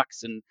the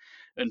attacks and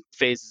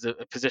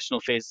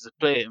positional phases of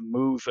play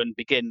move and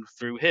begin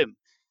through him.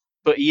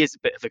 But he is a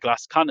bit of a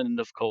glass cannon, and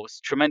of course,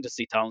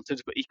 tremendously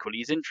talented, but equally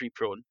he's injury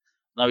prone.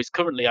 Now he's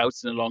currently out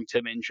in a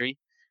long-term injury,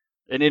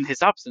 and in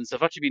his absence,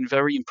 I've actually been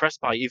very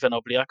impressed by Ivan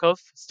Oblyakov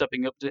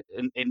stepping up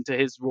into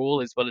his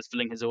role as well as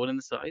filling his own in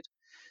the side.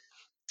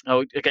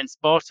 Now,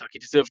 against Spartak, he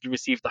deserved to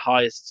receive the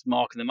highest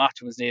mark in the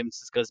match and was named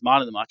CSKA's man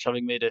of the match,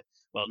 having made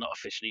not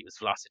officially, it was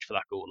Vlasic for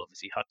that goal,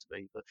 obviously he had to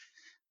be, but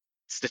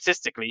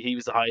statistically, he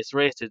was the highest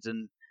rated,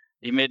 and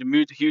he made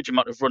a huge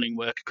amount of running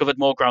work, covered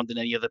more ground than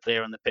any other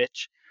player on the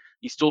pitch.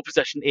 He stole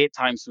possession 8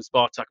 times from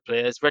Spartak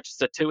players,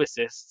 registered 2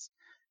 assists,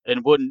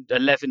 and won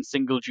 11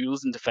 single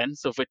duels in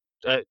defence,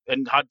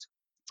 and had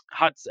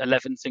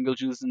 11 single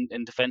duels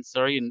in defence,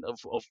 and of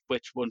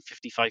which won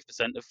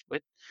 55% of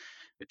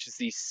which is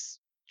the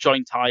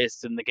joint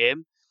highest in the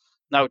game.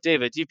 Now,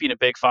 David, you've been a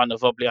big fan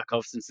of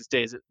Oblyakov since his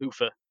days at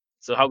Ufa.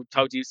 So how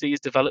do you see his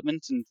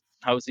development, and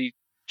how has he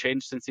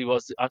changed since he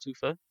was at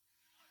Ufa?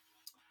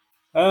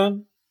 I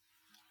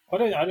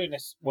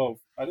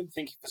don't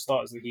think for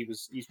starters that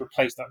he's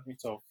replaced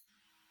Akhmetov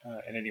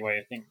in any way.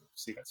 I think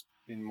obviously that's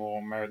been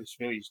more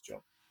Marilishvili's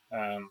job,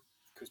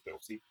 because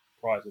obviously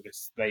prior to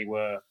this it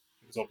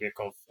was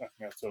Oblyakov,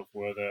 Akhmetov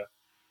were the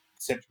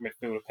central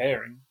midfielder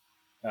pairing.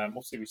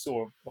 Obviously we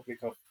saw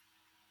Oblyakov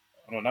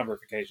on a number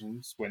of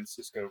occasions when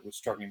CSKA was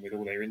struggling with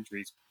all their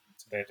injuries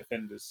to their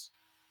defenders.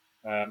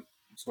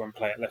 We saw him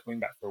play at left wing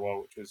back for a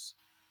while, which was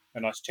a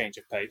nice change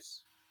of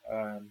pace.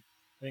 I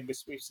think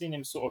we've seen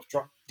him sort of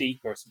drop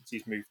deeper since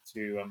he's moved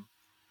to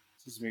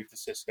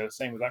CSKA. The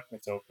same with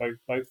Akhmetov.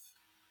 Both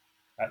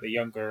at the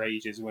younger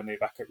ages when they were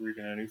back at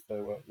Rubin and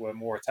Ufa were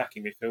more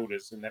attacking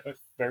midfielders, and they're both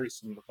very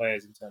similar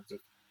players in terms of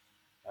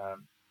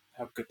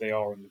how good they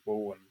are on the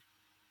ball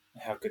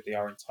and how good they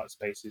are in tight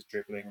spaces,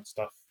 dribbling and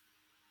stuff.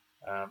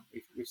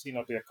 We've seen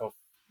Oblyakov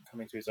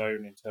coming to his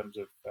own in terms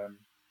of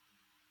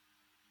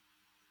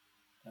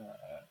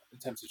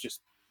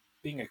just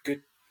being a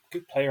good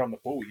player on the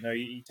ball. You know,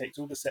 he takes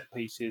all the set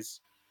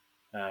pieces,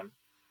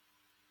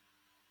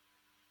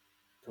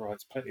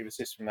 provides plenty of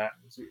assists from that.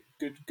 It's a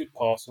good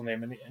pass on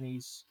him, and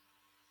he's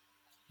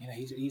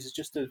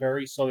just a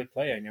very solid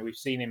player. You know, we've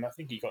seen him. I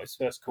think he got his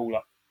first call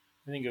up.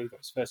 I think he got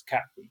his first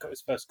cap. He got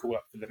his first call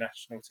up for the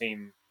national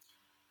team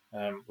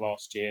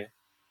last year.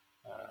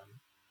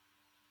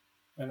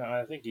 And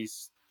I think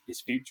his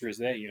future is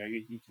there. You know,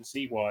 you can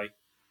see why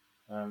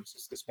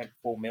CSKA spent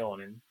 $4 million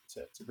on him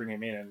to bring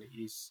him in, and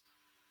he's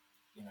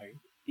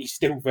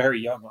still very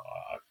young.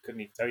 I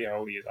couldn't even tell you how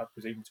old he is. I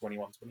presume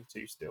 21,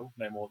 22 still,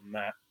 no more than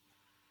that.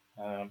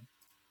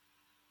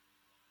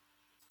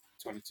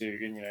 22,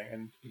 you know,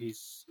 and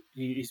he's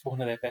one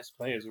of their best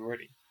players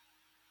already.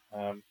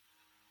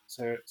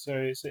 So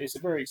it's a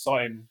very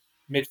exciting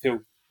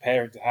midfield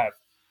pairing to have.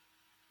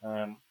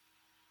 And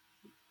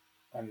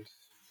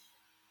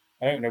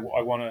I don't know what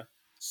I want to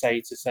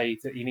say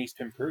that he needs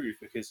to improve,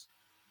 because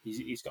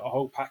he's got a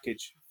whole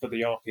package for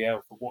the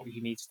RPL for what he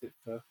needs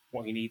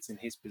in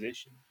his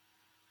position.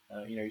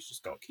 He's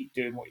just got to keep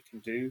doing what he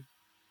can do,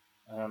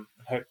 and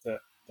hope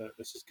that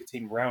the CSKA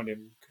team around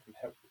him can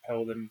help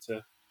propel them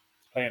to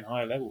play in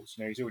higher levels.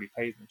 You know, he's already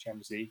played in the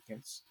Champions League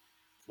against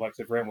the likes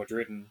of Real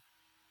Madrid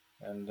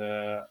and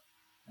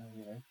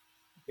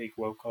big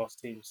world class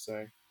teams. So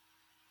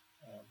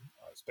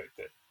I expect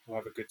that he'll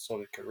have a good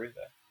solid career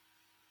there.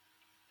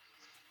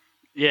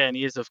 Yeah, and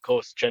he is, of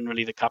course,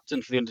 generally the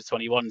captain for the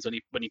under-21s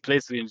when he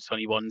plays for the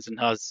under-21s and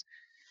has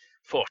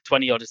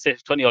 20 odd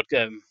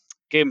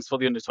games for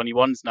the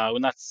under-21s now,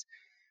 and that's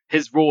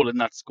his role in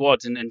that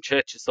squad. And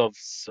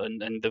Cherchesov's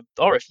and the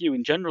RFU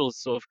in general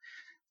sort of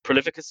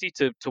prolificacy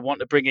to want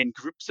to bring in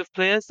groups of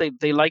players.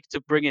 They like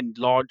to bring in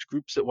large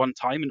groups at one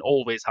time and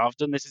always have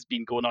done. This has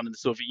been going on in the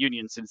Soviet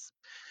Union since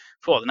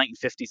the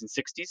 1950s and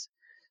 60s.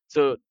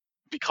 So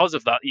because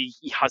of that, he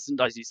hasn't,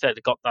 as you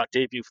said, got that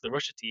debut for the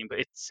Russia team. But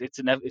it's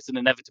an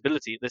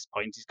inevitability at this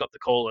point. He's got the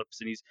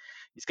call-ups and he's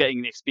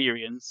getting the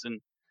experience,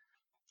 and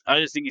I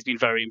just think he's been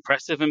very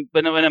impressive. And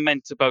when I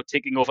meant about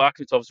taking over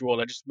Akhmetov's role,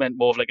 I just meant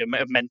more of like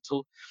a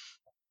mental.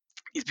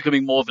 He's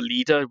becoming more of a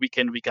leader week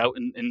in, week out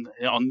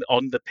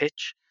on the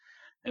pitch.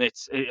 And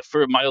it's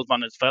for a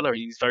mild-mannered fella,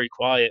 he's very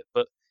quiet,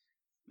 but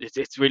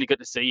it's really good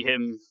to see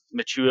him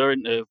mature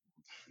into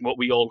what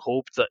we all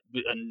hoped that,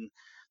 and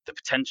the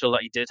potential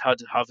that he did have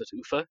at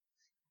Ufa.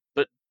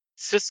 But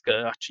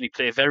CSKA actually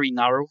play very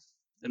narrow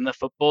in their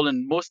football,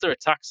 and most of their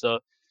attacks are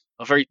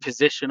very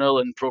positional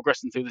and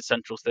progressing through the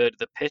central third of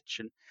the pitch.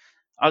 And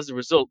as a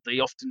result, they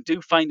often do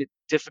find it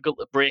difficult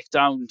to break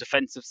down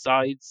defensive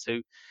sides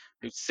who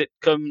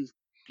come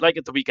like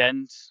at the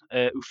weekend.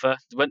 Ufa,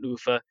 they went to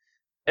Ufa.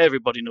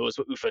 Everybody knows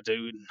what Ufa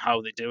do and how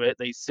they do it.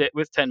 They sit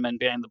with 10 men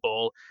behind the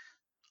ball,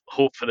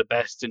 hope for the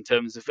best in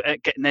terms of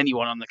getting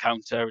anyone on the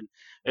counter,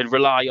 and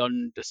rely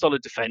on the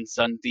solid defence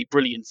and the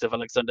brilliance of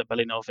Alexander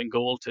Belinov in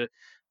goal to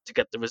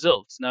get the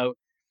results. Now,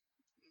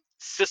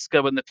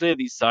 CSKA, when they play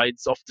these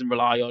sides, often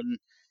rely on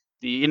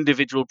the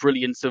individual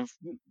brilliance of,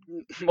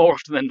 more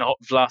often than not,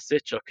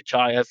 Vlasic or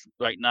Kachaev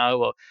right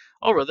now,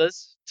 or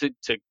others to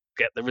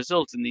get the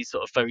result in these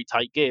sort of very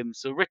tight games.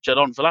 So, Richard,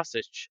 on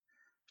Vlasic,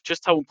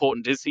 just how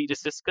important is he to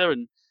CSKA?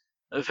 And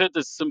I've heard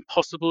there's some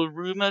possible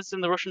rumours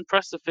in the Russian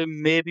press of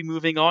him maybe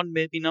moving on,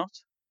 maybe not.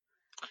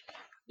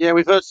 Yeah,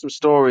 we've heard some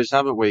stories,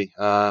 haven't we?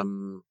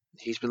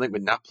 He's been linked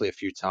with Napoli a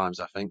few times,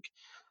 I think,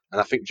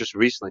 and I think just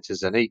recently to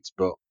Zenit.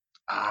 But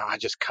I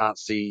just can't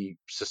see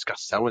CSKA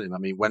selling him. I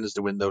mean, when is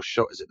the window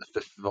shut? Is it the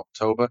 5th of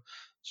October?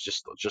 It's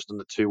just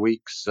under 2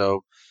 weeks.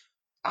 So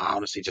I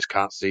honestly just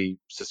can't see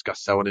CSKA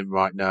selling him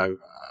right now.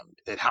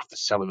 They'd have to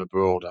sell him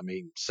abroad. I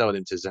mean, selling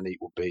him to Zenit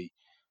would be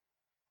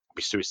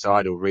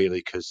suicidal, really,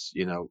 because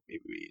it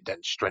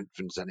then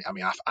strengthens Zenit. I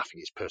mean, I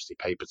think it's personally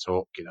paper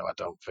talk. I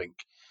don't think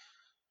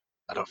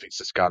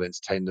CSKA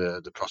entertained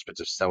the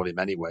prospect of selling him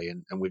anyway.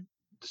 And with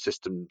the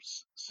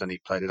systems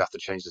Zenit played, they'd have to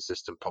change the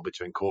system probably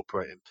to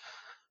incorporate him.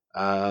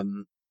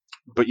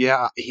 But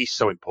yeah, he's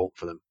so important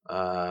for them.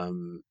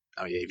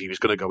 I mean, if he was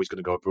going to go, he's going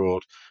to go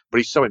abroad. But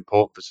he's so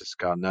important for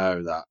CSKA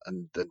now that,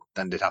 and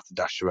then they'd have to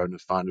dash around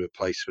and find a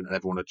replacement, and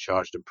everyone had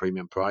charged him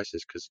premium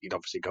prices because he'd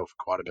obviously go for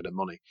quite a bit of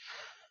money.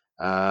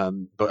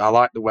 But I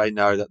like the way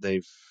now that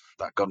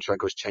that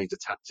Goncharenko's changed the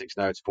tactics.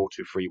 Now it's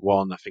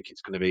 4-2-3-1. I think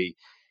he's going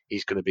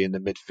to be in the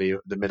midfield,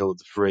 the middle of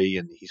the three,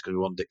 and he's going to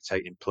be one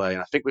dictating play.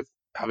 And I think with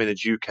having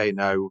a UK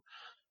now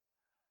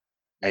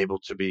able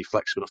to be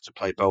flexible enough to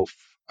play both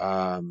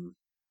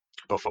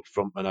up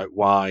front and out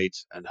wide,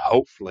 and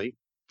hopefully,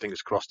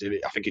 fingers crossed,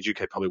 I think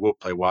UK probably will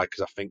play wide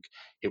because I think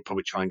he'll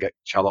probably try and get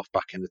Chalov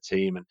back in the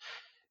team. And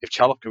if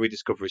Chalov can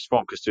rediscover his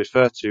form, because to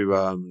refer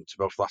to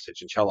both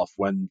Vlasic and Chalov,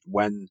 when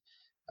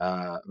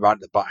right at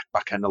the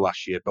back end of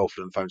last year, both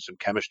of them found some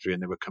chemistry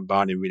and they were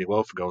combining really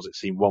well for goals. It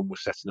seemed one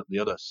was setting up the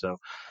other. So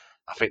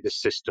I think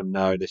this system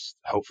now,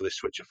 hopefully this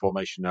switch of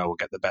formation now will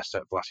get the best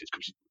out of Vlasic.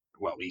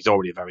 Well, he's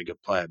already a very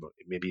good player, but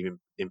maybe even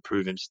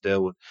improve him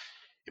still and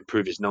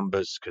improve his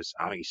numbers, because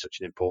I think he's such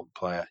an important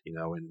player,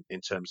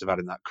 in terms of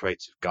adding that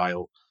creative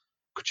guile.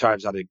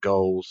 Kuchaev's added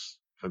goals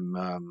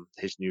from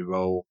his new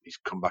role. He's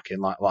come back in,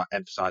 like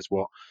emphasise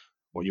what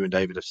you and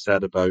David have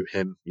said about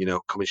him,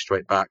 coming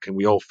straight back. And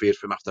we all feared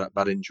for him after that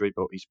bad injury,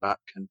 but he's back.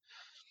 And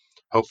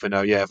hopefully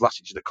now,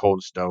 Vlasic is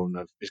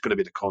going to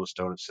be the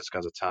cornerstone of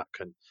CSKA's attack.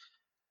 And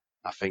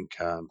I think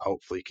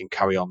hopefully he can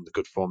carry on the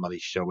good form that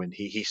he's showing.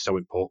 He's so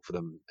important for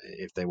them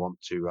if they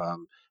want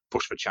to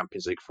push for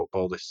Champions League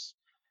football this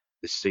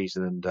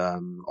season,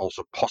 and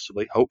also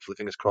possibly, hopefully,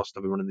 fingers crossed,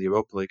 they'll be running the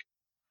Europa League.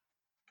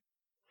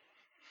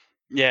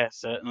 Yeah,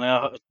 certainly.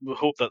 I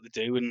hope that they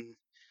do. And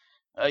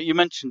you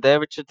mentioned there,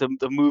 Richard,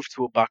 the move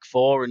to a back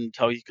four and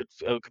how it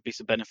could be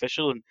so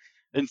beneficial.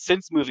 And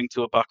since moving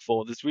to a back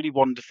four, there's really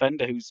one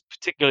defender who's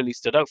particularly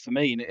stood out for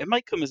me, and it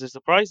might come as a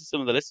surprise to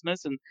some of the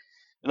listeners. And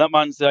that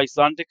man's the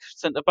Icelandic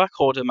centre back,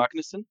 Horde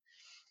Magnusson.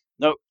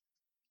 Now,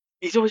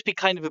 he's always been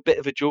kind of a bit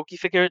of a jokey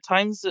figure at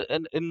times,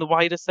 in the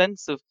wider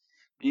sense of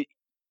a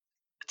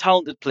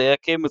talented player,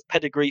 came with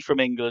pedigree from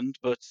England,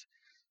 but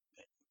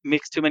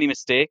makes too many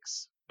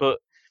mistakes. But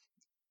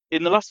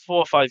in the last 4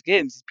 or 5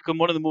 games, he's become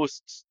one of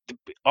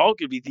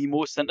arguably the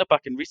most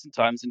centre-back in recent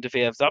times in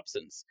Deviev's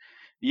absence.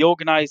 He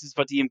organises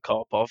Vadim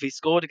Karpov. He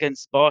scored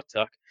against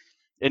Spartak.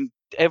 In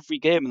every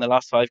game in the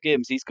last 5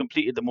 games, he's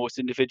completed the most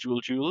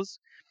individual duels,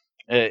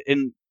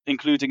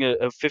 including a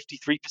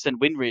 53%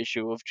 win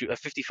ratio a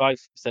 55%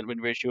 win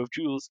ratio of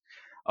duels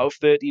out of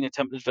 13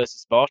 attempted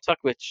versus Spartak,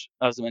 which,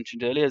 as I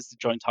mentioned earlier, is the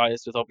joint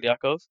highest with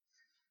Obliakov.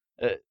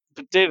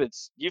 But David,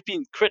 you've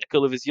been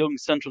critical of his young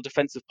central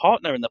defensive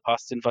partner in the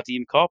past in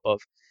Vadim Karpov.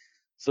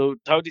 So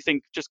how do you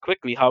think, just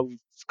quickly, how's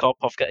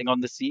Karpov getting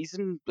on this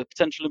season? The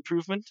potential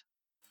improvement?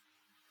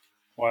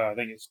 Well, I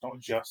think it's not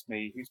just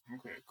me who's been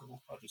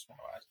critical. I just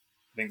want to add.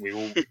 I think we've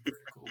all been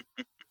critical.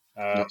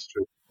 That's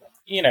true.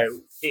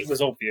 It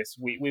was obvious.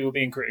 We were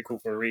being critical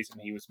for a reason.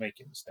 He was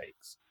making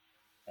mistakes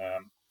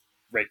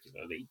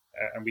regularly,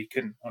 and we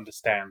couldn't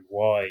understand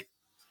why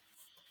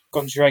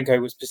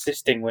Goncharenko was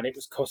persisting when it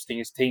was costing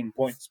his team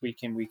points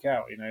week in, week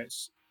out.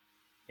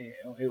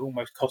 It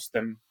almost cost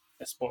them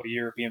a spot of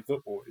European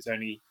football. It was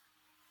only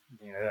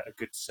a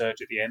good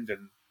surge at the end,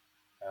 and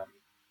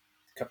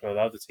a couple of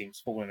other teams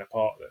falling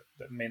apart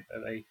that meant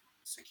that they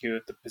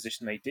secured the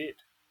position they did.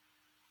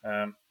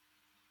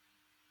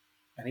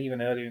 And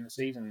even earlier in the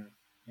season,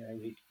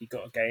 he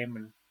got a game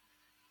and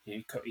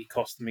he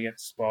cost them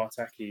against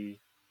Spartak. He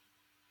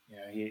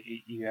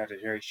had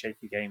a very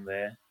shaky game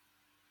there.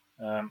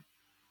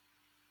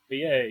 But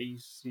yeah,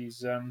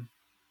 he's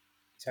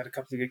had a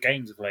couple of good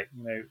games of late.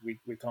 We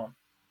can't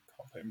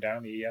put him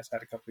down. He has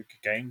had a couple of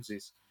good games.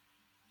 He's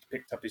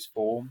picked up his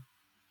form.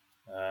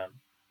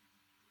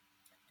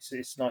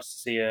 It's nice to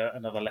see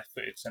another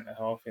left-footed centre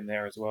half in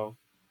there as well.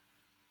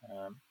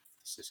 The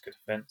Cisco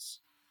defence,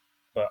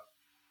 but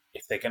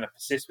if they're going to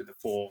persist with the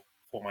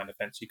four-man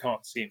defence, you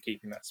can't see him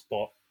keeping that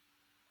spot.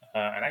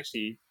 And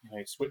actually,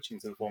 switching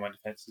to the four-man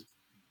defence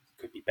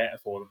could be better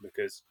for them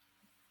because,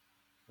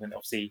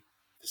 obviously,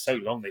 for so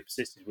long they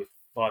persisted with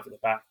five at the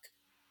back,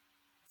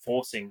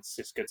 forcing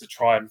Cisco to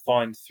try and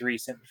find three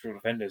central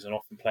defenders and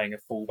often playing a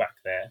full-back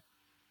there,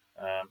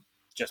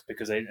 just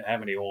because they didn't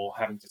have any, or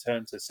having to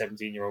turn to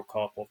 17-year-old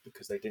Karpov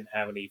because they didn't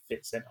have any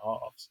fit centre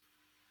halves.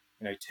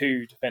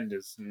 Two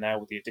defenders, and now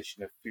with the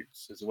addition of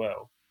Fuchs as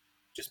well,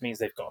 just means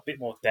they've got a bit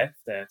more depth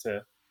there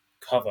to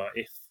cover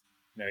if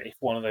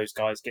one of those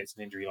guys gets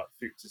an injury like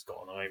Fuchs has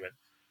got at the moment.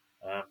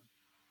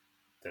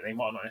 That they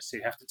might not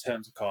necessarily have to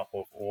turn to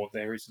Karpov, or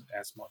there isn't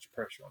as much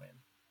pressure on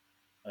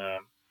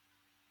him.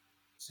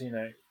 So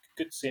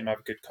good to see him have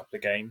a good couple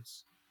of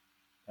games.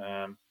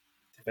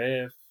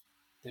 Diveev,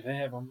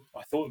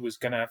 I thought he was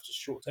going to have a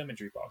short-term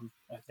injury, but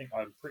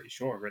I'm pretty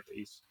sure I read that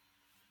he's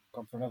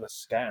gone for another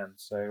scan.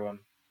 So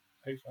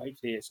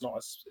hopefully it's not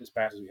as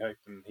bad as we hope,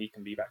 and he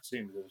can be back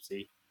soon. Because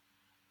obviously,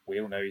 we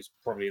all know he's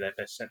probably their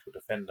best central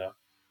defender.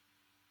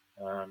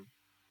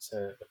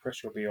 So the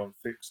pressure will be on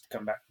Fuchs to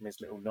come back from his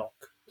little knock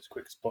as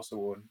quick as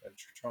possible and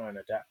try and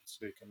adapt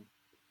so he can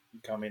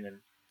come in and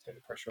take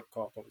the pressure off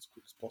Karpov as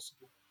quick as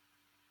possible.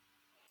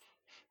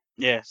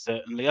 Yeah,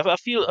 certainly. I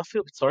feel a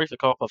bit sorry for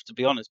Karpov, to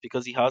be honest,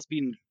 because he has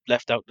been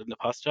left out in the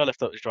pasture,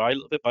 left out to dry a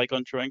little bit by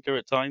Goncharenko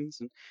at times,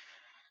 and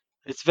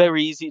it's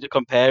very easy to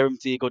compare him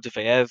to Igor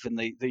Diveev and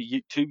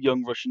the two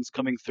young Russians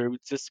coming through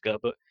with Cisco,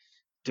 but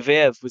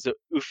Diveev was at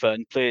Ufa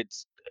and played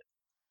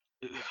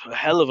a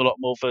hell of a lot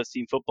more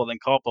first-team football than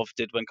Karpov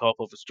did when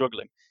Karpov was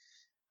struggling,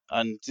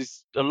 and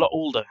he's a lot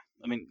older.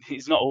 I mean,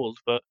 he's not old,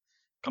 but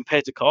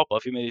compared to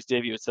Karpov, who made his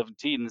debut at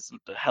 17, there's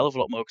a hell of a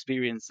lot more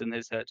experience in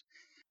his head.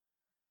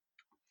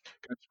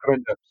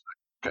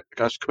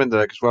 Guys, come in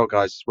there as well,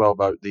 guys, as well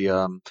about the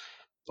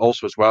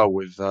also as well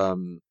with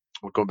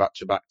we're going back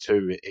to back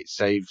two. It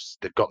saves.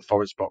 They've got the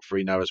forward spot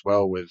free now as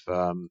well with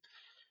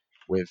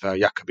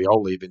Jacobi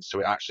all leaving. So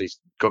it actually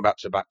going back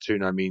to back two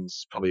now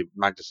means probably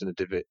Magnussen and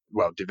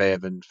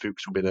Diveev and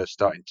Fuchs will be the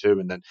starting two,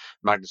 and then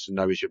Magnussen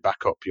now is your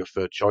backup, your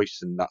third choice,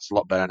 and that's a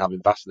lot better than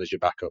having Vassen as your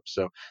backup.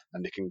 So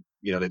and they can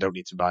they don't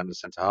need to buy him the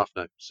centre half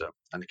now. So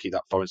and they keep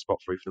that forward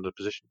spot free for another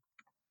position.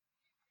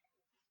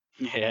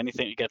 Yeah,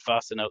 anything to get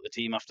Vassen out the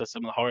team after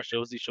some of the horror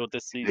shows he showed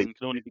this season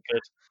can only be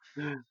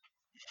good.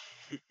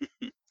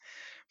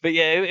 But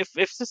yeah,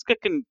 if Cisco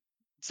can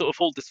sort of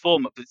hold this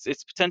form up,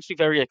 it's potentially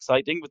very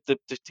exciting with the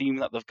team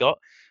that they've got.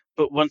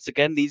 But once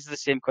again, these are the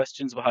same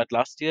questions we had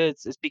last year.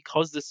 It's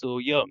because they're so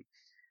young.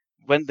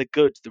 When they're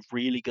good, they're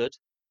really good.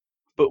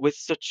 But with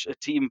such a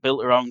team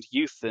built around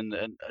youth and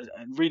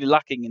really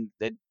lacking in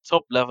the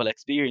top level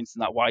experience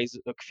and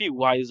a few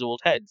wise old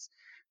heads,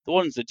 the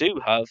ones that do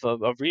have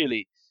are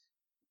really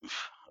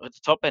at the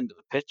top end of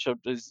the pitch.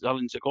 Is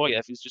Alan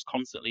Jagoyev, who's just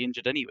constantly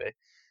injured anyway.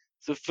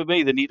 So for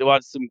me, they need to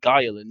add some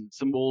guile and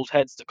some old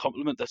heads to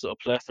complement their sort of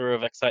plethora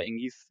of exciting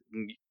youth,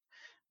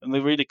 and they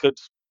really could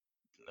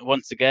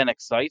once again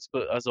excite.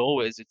 But as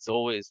always, it's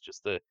always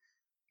just the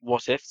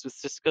what ifs with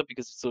Cisco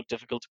because it's so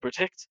difficult to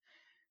predict.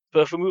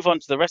 But if we move on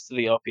to the rest of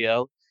the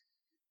RPL,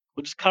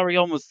 we'll just carry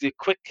on with the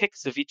quick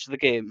kicks of each of the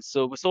games.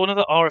 So we saw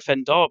another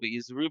RFN derby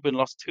as Ruben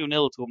lost 2-0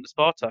 to home to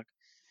Spartak.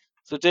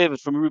 So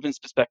David, from Ruben's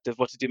perspective,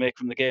 what did you make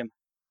from the game?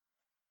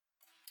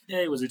 Yeah,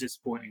 it was a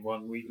disappointing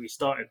one. We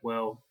started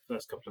well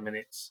first couple of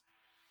minutes.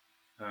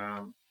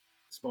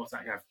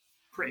 Spartak have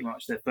pretty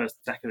much their first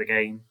attack of the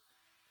game.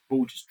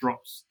 Ball just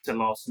drops to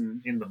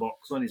Larson in the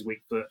box on his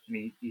weak foot,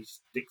 and he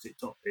sticks it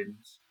top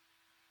bins.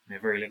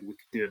 Very little we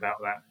could do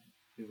about that.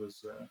 It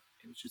was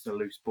just a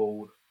loose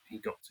ball. He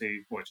got to,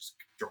 it just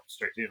dropped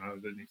straight in. I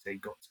didn't say he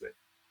got to it.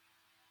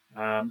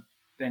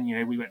 Then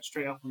we went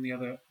straight up on the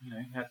other.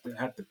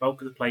 Had the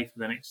bulk of the play for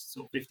the next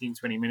sort of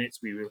 15-20 minutes.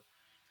 We were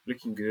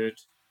looking good.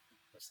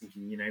 I was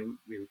thinking,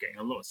 we were getting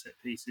a lot of set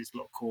pieces, a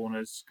lot of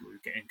corners. We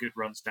were getting good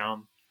runs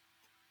down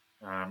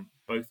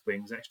both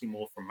wings, actually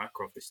more from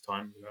Makarov this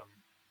time.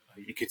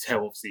 You could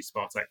tell, obviously,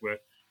 Spartak were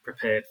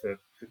prepared for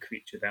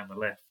Kvicha down the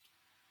left.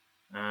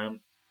 And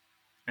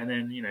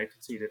then,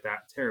 conceded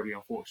that terribly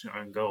unfortunate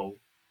own goal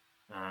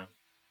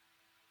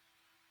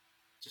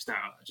just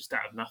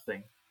out of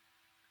nothing.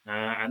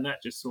 And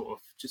that just sort of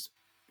just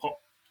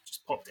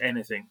popped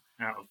anything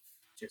out of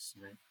just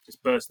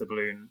burst the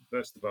balloon,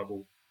 burst the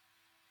bubble.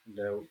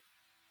 And,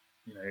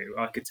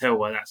 I could tell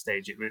by that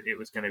stage it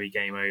was going to be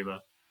game over.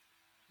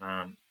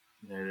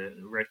 The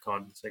red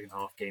card in the second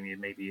half gave me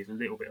maybe a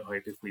little bit of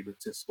hope if we were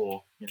to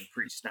score,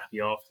 pretty snappy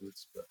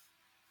afterwards. But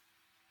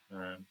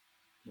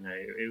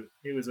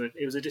it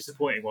was a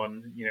disappointing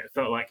one. It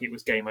felt like it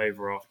was game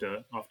over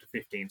after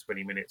 15,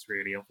 20 minutes.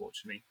 Really,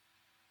 unfortunately,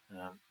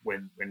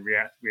 when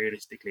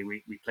realistically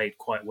we played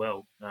quite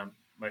well.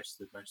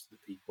 Most of the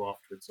people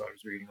afterwards I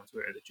was reading on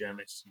Twitter, the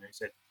journalists,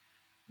 said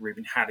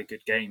Ruben had a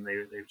good game. They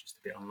were just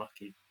a bit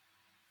unlucky,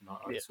 and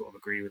I sort of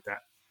agree with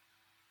that.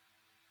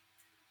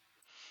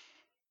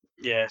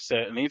 Yeah,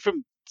 certainly.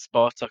 From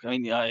Spartak,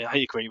 I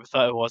agree with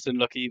that. It was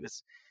unlucky. It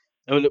was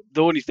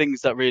the only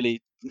things that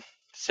really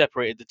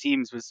separated the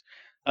teams was,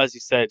 as you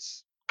said,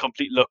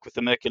 complete luck with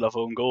the Merkulov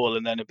own goal,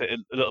 and then a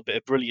little bit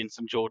of brilliance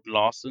from Jordan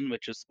Larson,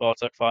 which as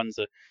Spartak fans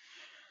are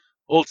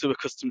all too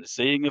accustomed to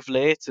seeing of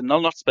late. And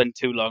I'll not spend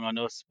too long on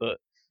us, but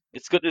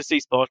it's good to see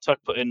Spartak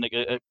put in like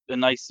a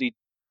nicely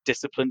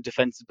disciplined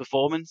defensive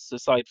performance,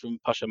 aside from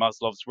Pasha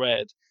Maslov's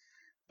red.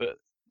 But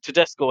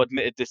Tedesco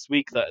admitted this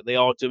week that they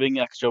are doing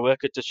extra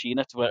work at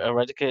Tashina to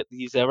eradicate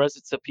these errors.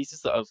 It's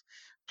pieces that have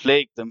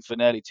plagued them for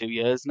nearly 2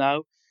 years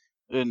now,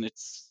 and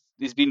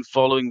he's been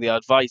following the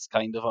advice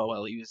kind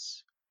of.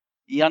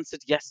 He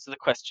answered yes to the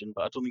question,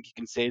 but I don't think he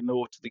can say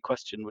no to the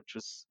question, which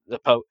was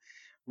about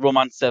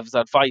Romansev's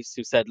advice,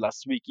 who said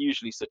last week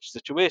usually such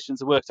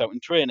situations are worked out in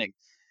training.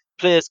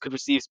 Players could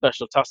receive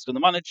special tasks from the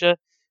manager,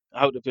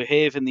 how to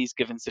behave in these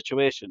given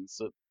situations.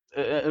 So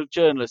a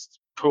journalist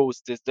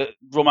posed this,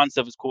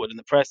 Romantsev was quoted in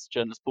the press,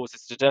 journalist posed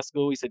this to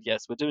Tedesco, he said,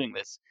 yes, we're doing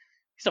this.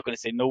 He's not going to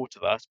say no to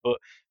that, but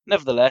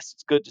nevertheless,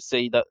 it's good to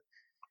see that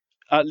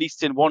at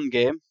least in one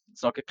game,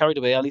 let's not get carried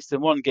away, at least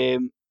in one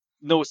game,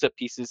 no set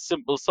pieces,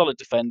 simple, solid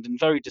defending,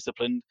 very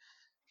disciplined,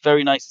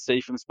 very nice to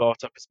see from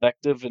Spartak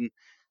perspective, and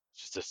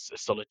just a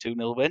solid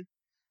 2-0 win.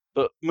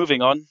 But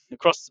moving on,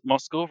 across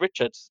Moscow,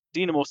 Richard,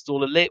 Dinamo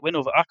stole a late win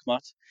over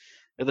Akhmat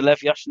at the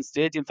Lev Yashin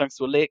Stadium thanks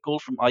to a late goal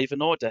from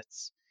Ivan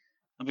Ordets.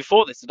 And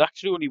before this, it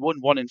actually only won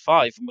 1 in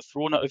 5 and were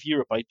thrown out of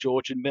Europe by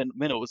Georgian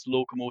minnows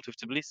Lokomotiv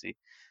Tbilisi.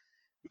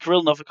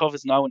 Kirill Novikov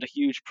is now under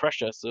huge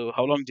pressure, so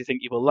how long do you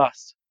think he will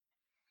last?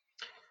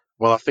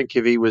 Well, I think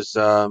if he was,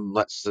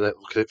 let's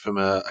look at it from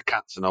a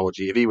cat's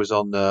analogy, if he was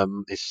on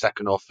his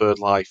second or third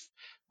life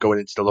going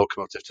into the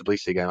Lokomotiv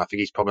Tbilisi game, I think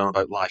he's probably on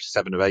about life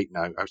 7 or 8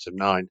 now out of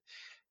 9.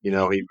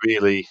 He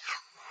really,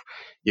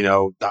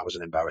 that was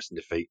an embarrassing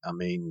defeat.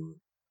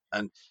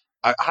 And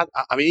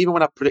even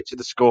when I predicted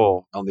the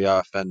score on the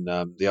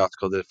RFN, the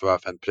article I did for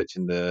RFN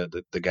predicting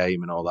the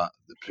game and all that,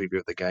 the preview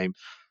of the game,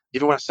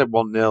 even when I said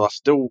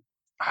 1-0,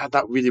 I had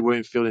that really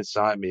worrying feeling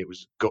inside me. It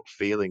was gut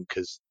feeling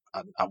because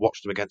I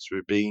watched them against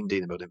Rubin.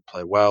 Dinamo didn't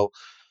play well.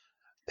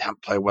 They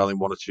hadn't played well in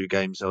 1 or 2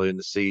 games earlier in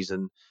the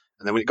season.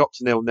 And then when it got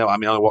to 0-0,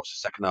 I watched the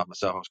second half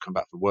myself. I was coming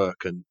back from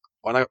work, and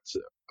when I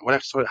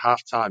saw it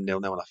half time 0-0,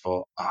 and I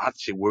thought, I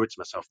actually worried to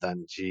myself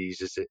then,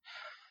 Jesus,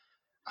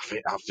 I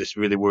think I have this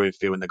really worrying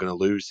feeling they're going to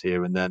lose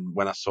here. And then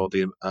when I saw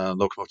the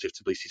Lokomotiv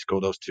Tbilisi score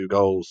those 2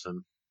 goals,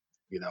 and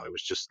it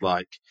was just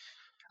like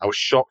I was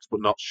shocked, but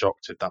not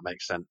shocked, if that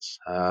makes sense.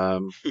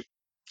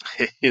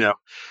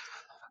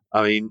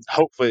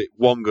 Hopefully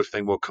one good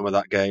thing will come of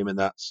that game, and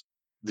that's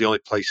the only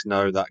place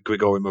now that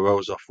Grigory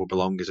Morozov will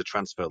belong is a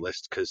transfer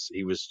list, because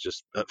he was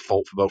just at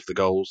fault for both the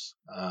goals,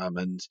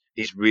 and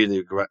he's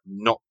really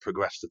not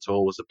progressed at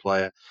all as a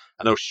player.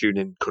 I know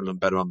Shunin could have done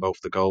better on both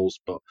the goals,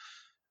 but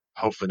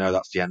hopefully now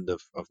that's the end of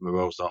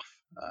Morozov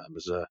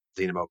as a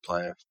Dinamo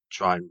player.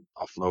 Try and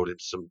offload him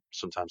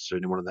sometime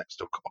soon in one of the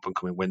next up and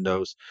coming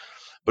windows.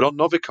 But on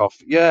Novikov,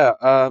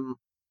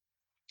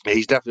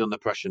 he's definitely under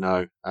pressure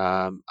now.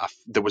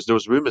 There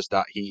was rumours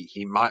that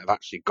he might have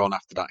actually gone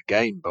after that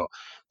game, but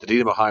the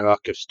Dinamo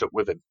hierarchy have stuck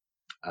with him.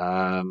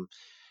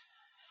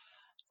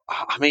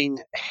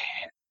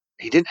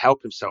 He didn't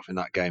help himself in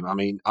that game.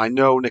 I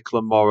know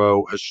Nicola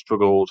Moro has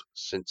struggled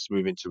since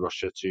moving to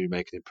Russia to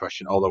make an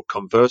impression. Although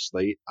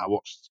conversely, I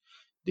watched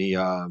the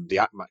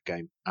Akhmat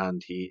game,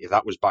 and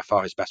that was by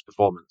far his best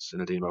performance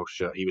in a Dinamo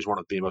shirt. He was one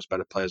of Dinamo's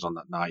better players on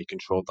that night. He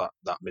controlled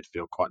that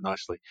midfield quite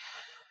nicely.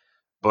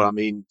 But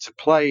to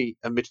play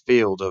a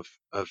midfield of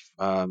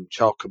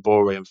Charles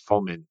Kabore and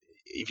Fomin,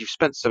 if you've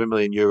spent €7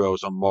 million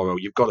on Moro,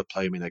 you've got to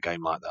play him in a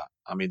game like that.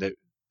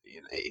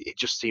 It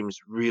just seems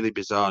really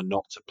bizarre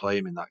not to play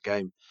him in that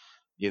game.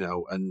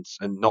 and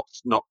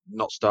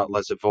not start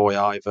Lezovoy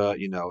either.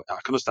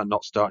 I can understand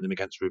not starting him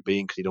against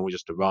Rubin because he'd only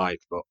just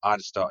arrived, but I'd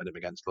have started him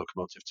against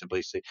Lokomotiv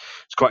Tbilisi.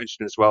 It's quite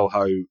interesting as well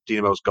how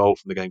Dinamo's goal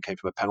from the game came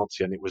from a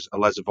penalty, and it was a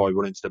Lezovoy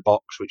run into the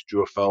box which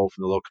drew a foul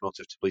from the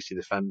Lokomotiv Tbilisi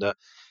defender.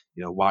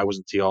 Why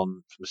wasn't he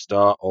on from the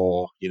start?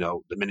 Or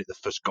the minute the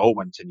first goal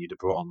went in, you'd have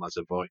brought on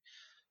Lezovoy.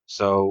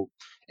 So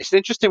it's an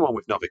interesting one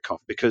with Novikov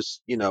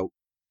because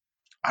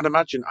I'd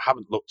imagine, I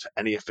haven't looked at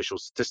any official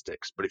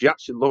statistics, but if you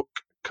actually look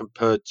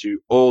compared to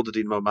all the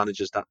Dinamo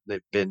managers that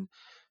they've been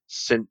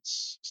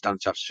since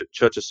Stanislav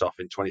Cherchesov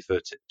in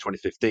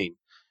 2015,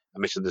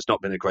 admittedly there's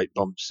not been a great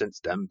bump since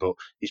then, but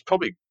he's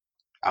probably,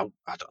 I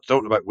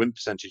don't know about win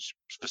percentage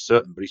for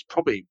certain, but he's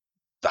probably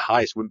the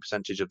highest win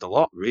percentage of the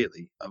lot,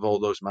 really, of all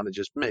those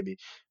managers. Maybe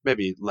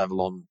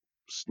level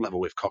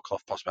with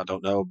Koklov, possibly, I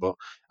don't know, but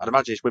I'd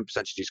imagine his win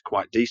percentage is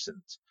quite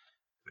decent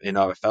in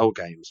RFL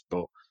games.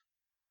 But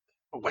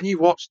when you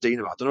watch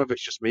Dinamo, I don't know if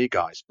it's just me,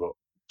 guys, but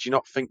do you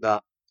not think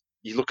that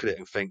you look at it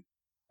and think,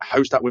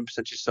 how's that win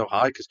percentage so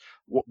high? Because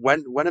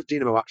when have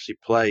Dinamo actually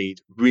played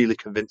really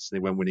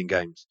convincingly when winning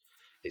games?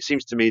 It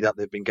seems to me that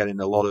they've been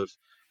getting a lot of,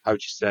 how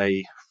would you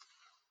say,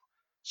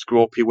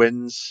 scrawpy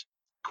wins,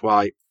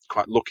 quite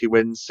lucky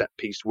wins, set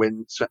piece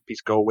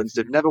goal wins.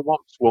 They've never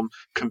once won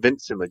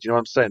convincingly. Do you know what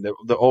I'm saying?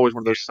 They're always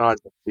one of those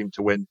sides that seem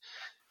to win.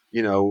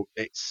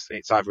 It's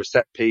either a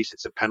set piece,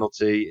 it's a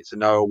penalty, it's a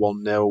narrow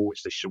 1-0,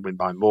 which they should win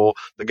by more.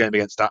 The game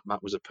against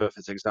Atmat was a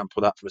perfect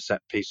example of that, from a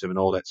set piece of an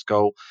all-ex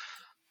goal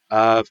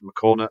from a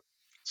corner.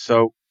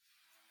 So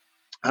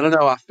I don't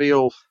know. I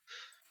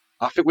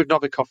think with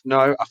Novikov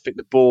now, I think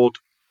the board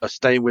are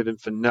staying with him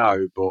for now,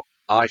 but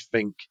I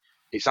think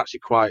it's actually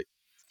quite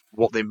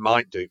what they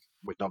might do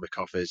with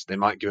Novikov is they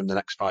might give him the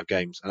next 5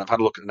 games. And I've had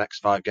a look at the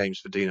next 5 games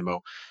for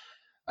Dinamo,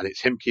 and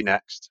it's Himki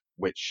next,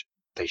 which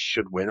they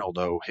should win,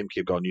 although Himki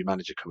have got a new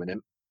manager coming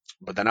in.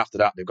 But then after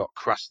that, they've got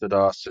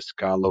Krasnodar,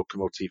 CSKA,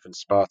 Lokomotiv, and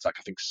Spartak.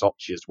 I think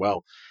Sochi as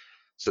well.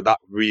 So that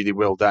really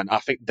will then, I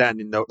think then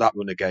in that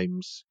run of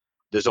games,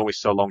 there's only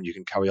so long you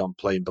can carry on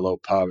playing below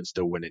par and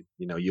still winning.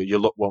 Your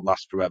luck won't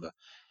last forever.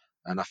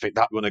 And I think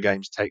that run of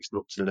games takes them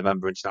up to the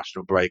November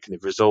international break. And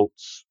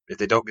if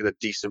they don't get a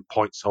decent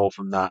points haul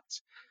from that,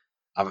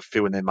 I have a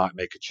feeling they might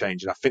make a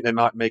change. And I think they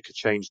might make a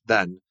change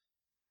then,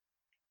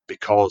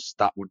 because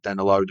that would then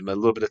allow them a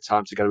little bit of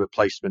time to get a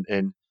replacement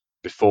in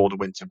before the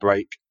winter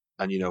break,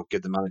 and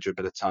give the manager a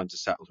bit of time to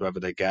settle whoever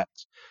they get.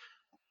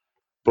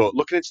 But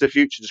looking into the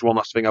future, just one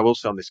last thing I will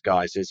say on this,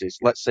 guys, is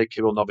let's say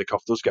Kirill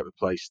Novikov does get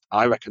replaced.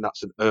 I reckon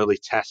that's an early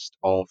test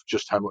of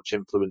just how much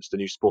influence the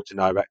new sporting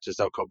director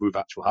Zeljko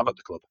Buvac will have at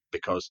the club.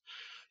 Because,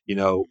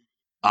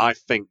 I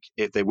think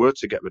if they were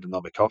to get rid of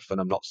Novikov,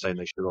 and I'm not saying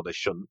they should or they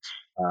shouldn't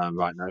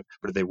right now,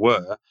 but if they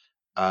were,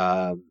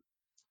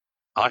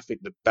 I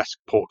think the best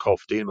port call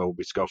for Dinamo would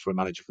be to go for a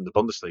manager from the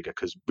Bundesliga,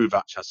 because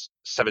Buvac has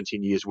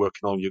 17 years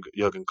working on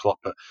Jurgen Klopp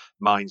at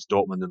Mainz,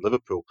 Dortmund, and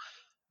Liverpool.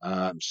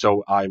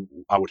 So I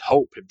would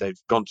hope, if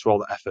they've gone to all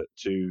the effort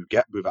to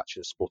get Buvac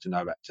as sporting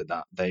director,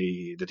 that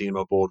the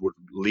Dinamo board would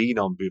lean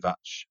on Buvac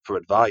for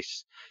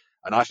advice.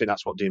 And I think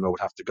that's what Dinamo would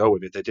have to go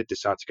with. If they did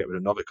decide to get rid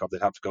of Novikov,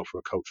 they'd have to go for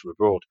a coach from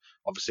abroad.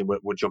 Obviously,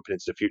 we're jumping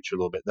into the future a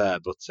little bit there,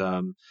 but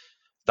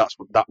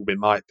that would be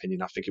my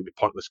opinion. I think it'd be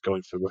pointless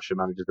going for Russian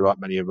managers. There aren't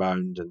many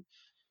around, and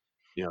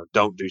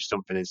don't do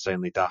something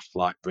insanely daft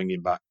like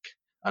bringing back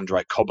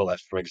Andrei Kobylev,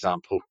 for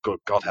example.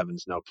 God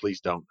heavens, no, please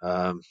don't.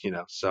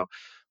 So.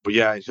 But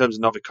yeah, in terms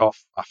of Novikov,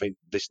 I think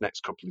this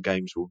next couple of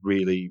games will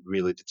really,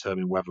 really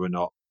determine whether or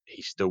not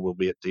he still will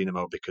be at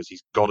Dinamo, because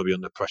he's got to be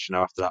under pressure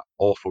now after that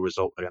awful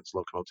result against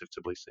Lokomotiv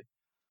Tbilisi.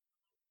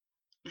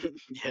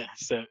 Yeah,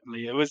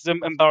 certainly. It was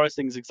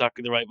embarrassing is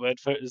exactly the right word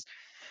for it.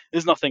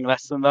 There's nothing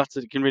less than that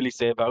you can really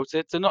say about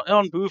it. And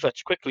on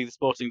Buvac, quickly, the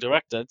sporting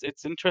director,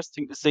 it's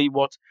interesting to see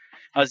what,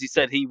 as you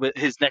said,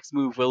 his next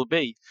move will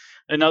be.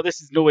 And now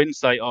this is no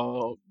insight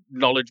or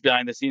knowledge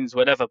behind the scenes,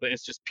 whatever, but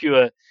it's just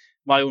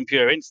my own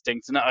pure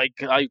instinct. And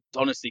I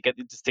honestly get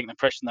the distinct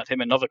impression that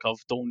him and Novikov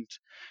don't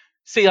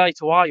see eye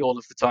to eye all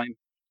of the time.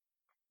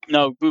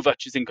 Now,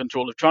 Buvac is in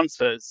control of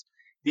transfers.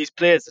 These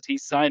players that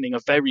he's signing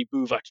are very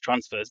Buvac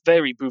transfers,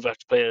 very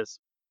Buvac players.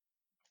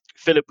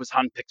 Philip was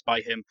handpicked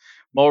by him.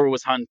 Moro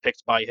was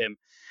handpicked by him.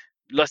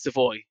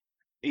 Lezovoy,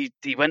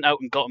 he went out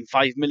and got him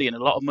 5 million, a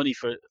lot of money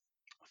for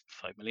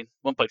 5 million,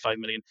 1.5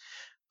 million.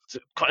 So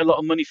quite a lot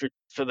of money for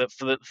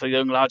the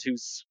young lad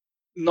who's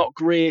not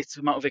great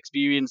amount of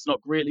experience,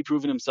 not greatly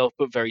proven himself,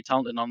 but very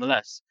talented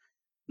nonetheless.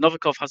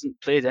 Novikov hasn't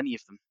played any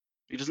of them.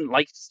 He doesn't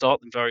like to start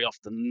them very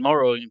often.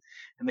 Moro, in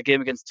the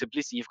game against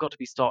Tbilisi, you've got to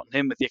be starting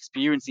him with the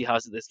experience he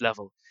has at this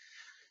level.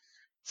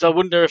 So I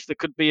wonder if there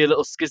could be a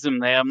little schism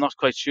there. I'm not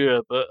quite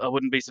sure, but I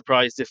wouldn't be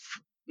surprised if,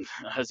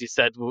 as you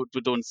said,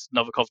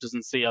 Novikov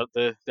doesn't see out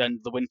the end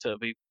of the winter,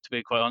 to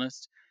be quite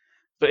honest.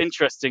 But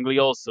interestingly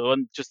also,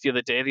 and just the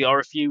other day, the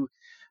RFU,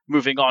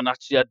 moving on,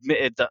 actually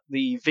admitted that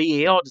the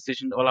VAR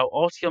decision to allow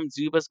Artyom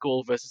Dzyuba's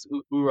goal versus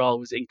Ural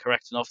was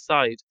incorrect and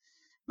offside.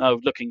 Now,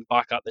 looking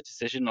back at the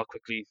decision, I'll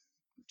quickly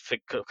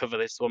cover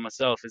this one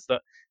myself, is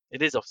that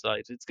It is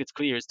offside. It's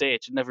clear as day.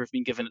 It should never have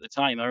been given at the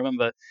time. I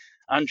remember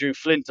Andrew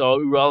Flint or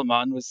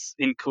Uralman was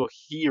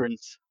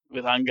incoherent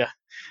with anger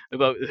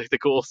about the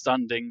goal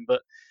standing.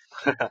 But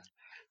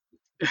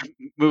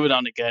moving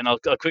on again, I'll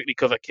quickly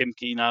cover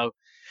Khimki now.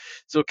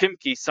 So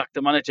Khimki sacked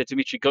the manager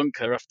Dmitry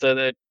Gunka after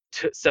the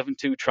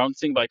 7-2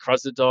 trouncing by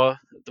Krasnodar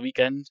at the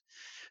weekend.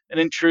 And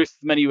in truth,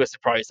 many were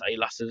surprised that he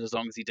lasted as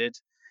long as he did.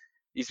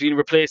 He's been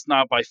replaced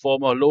now by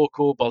former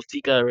Loko,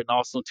 Baltika and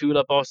Arsenal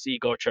Tula boss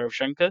Igor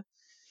Cherevchenko,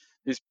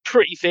 who's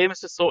pretty famous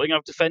for sorting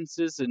out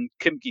defences, and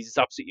Khimki's is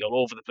absolutely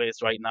all over the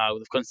place right now.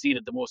 They've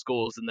conceded the most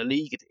goals in the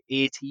league at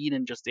 18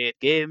 in just 8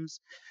 games,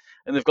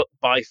 and they've got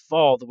by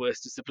far the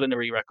worst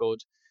disciplinary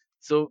record.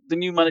 So the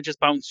new manager's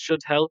bounce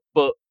should help,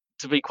 but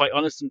to be quite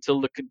honest,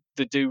 until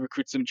they do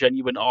recruit some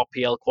genuine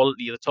RPL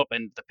quality at the top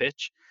end of the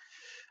pitch,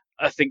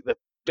 I think that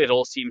it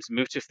all seems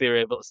moot if they're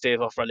able to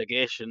stave off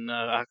relegation.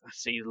 I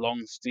see a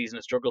long season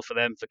of struggle for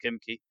them, for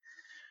Khimki.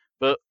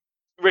 But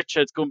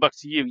Richard, going back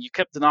to you, you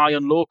kept an eye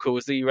on Loko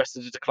as they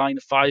arrested a decline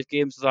of 5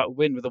 games without a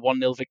win with a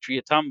 1-0 victory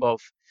at Tambov.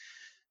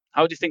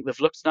 How do you think they've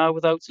looked now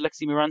without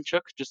Alexei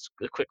Miranchuk? Just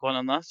a quick one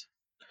on that.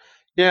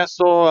 Yeah,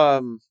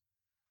 so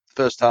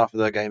first half of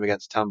their game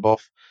against Tambov.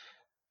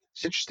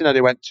 It's interesting how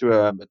they went to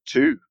a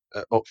 2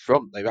 up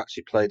front. They've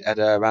actually played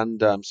Eder and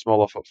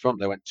Smolov up front.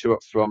 They went 2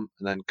 up front,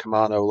 and then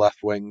Kamano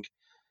left wing.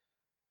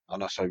 Oh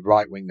no, sorry,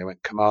 right wing. They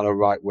went Kamano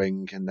right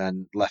wing, and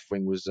then left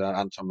wing was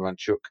Anton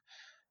Miranchuk.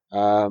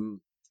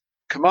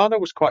 Kamano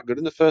was quite good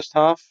in the first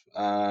half.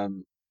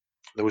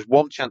 There was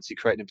one chance he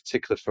created in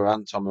particular for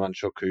Anton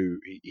Miranchuk, who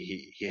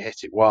he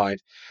hit it wide.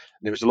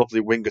 And it was a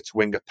lovely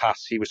winger-to-winger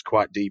pass. He was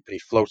quite deep, and he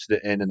floated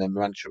it in, and then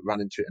Miranchuk ran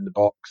into it in the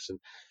box and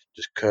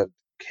just hit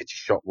his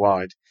shot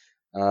wide.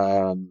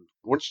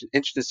 Interesting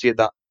to see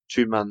that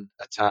 2-man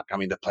attack. I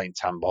mean, they're playing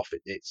Tambov.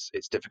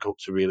 It's difficult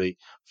to really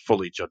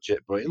fully judge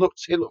it, but it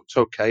looked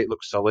okay. It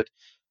looked solid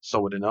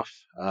enough.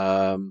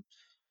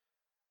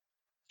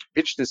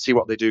 Interesting to see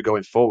what they do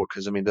going forward,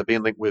 because I mean they're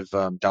being linked with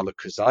Dalek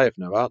Kazayev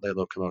now, aren't they,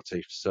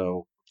 Lokomotiv?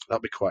 So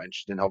that'll be quite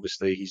interesting.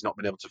 Obviously, he's not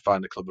been able to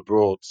find a club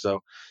abroad,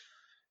 so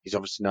he's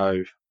obviously now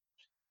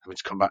having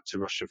to come back to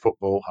Russian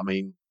football. I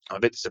mean, I'm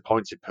a bit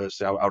disappointed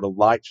personally. I would have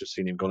liked to have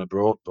seen him gone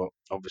abroad, but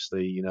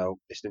obviously,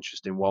 it's an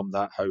interesting one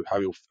that how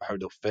they'll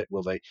fit.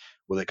 Will they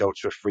go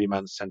to a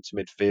 3-man centre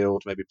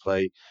midfield? Maybe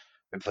play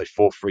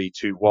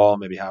 4-3-2-1.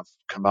 Maybe have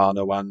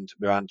Kamano and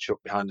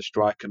Miranchuk behind the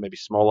striker. Maybe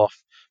Smolov.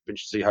 Be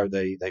interested to see how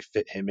they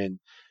fit him in.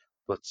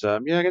 But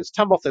against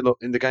Tambov, they look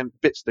in the game.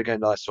 Bits of the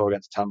game that I saw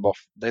against Tambov,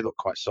 they look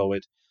quite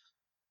solid,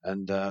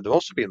 and they're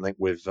also being linked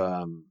with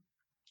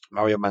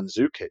Mario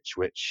Mandzukic,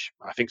 which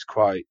I think is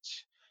quite.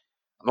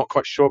 I'm not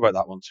quite sure about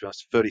that one. To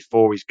us,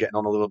 34, he's getting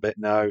on a little bit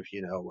now. 2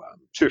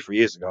 or 3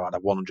 years ago, I'd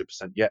have 100%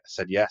 said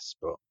yes,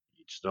 but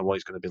you just don't know what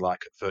he's going to be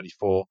like at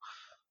 34.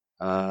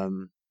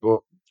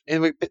 But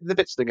in the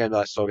bits of the game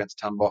that I saw against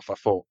Tambov, I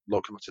thought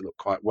Lokomotiv looked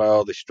quite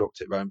well. They struck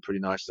it around pretty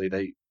nicely.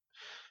 They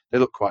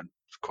look quite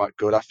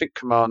good. I think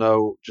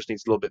Kamano just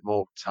needs a little bit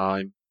more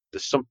time.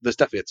 There's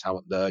definitely a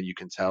talent there, you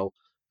can tell.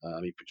 He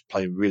was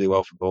playing really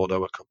well for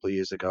Bordeaux a couple of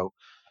years ago.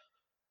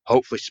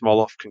 Hopefully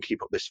Smolov can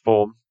keep up this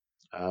form.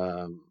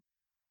 They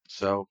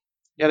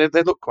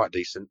look quite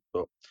decent.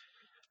 But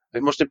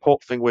the most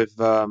important thing with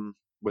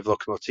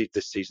Lokomotiv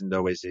this season,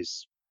 though,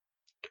 is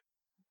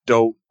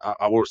don't.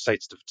 I will say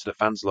to the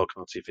fans of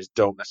Lokomotiv is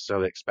don't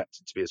necessarily expect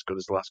it to be as good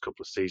as the last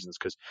couple of seasons,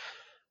 because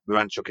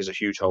Miranchuk is a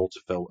huge hole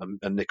to fill, and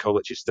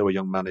Nikolic is still a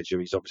young manager.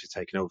 He's obviously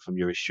taken over from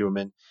Yuri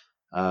Shumin.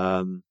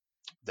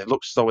 They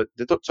look solid.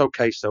 They looked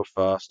okay so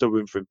far. Still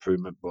room for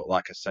improvement, but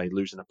like I say,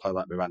 losing a player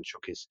like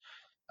Miranchuk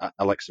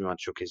Alexei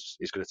Miranchuk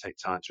is going to take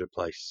time to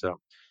replace. So it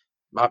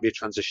might be a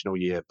transitional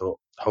year, but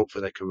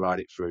hopefully they can ride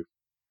it through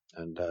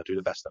and do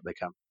the best that they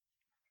can.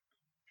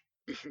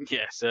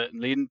 Yeah,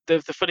 certainly. And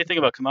the funny thing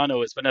about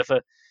Kamano is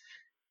whenever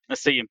I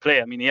see him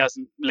play, I mean, he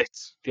hasn't lit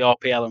the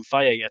RPL on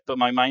fire yet, but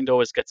my mind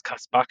always gets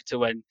cast back to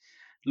when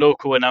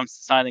Loko announced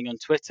the signing on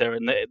Twitter,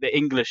 and the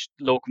English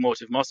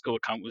Lokomotiv Moscow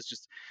account was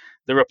just,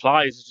 the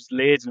replies were just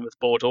laden with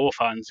Bordeaux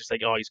fans, just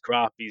like, oh, he's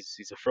crap,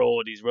 he's a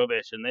fraud, he's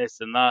rubbish, and this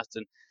and that.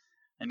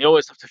 And you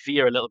always have to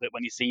fear a little bit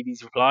when you see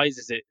these replies.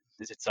 Is it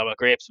sour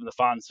grapes from the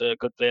fans for a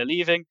good player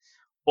leaving,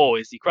 or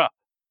is he crap?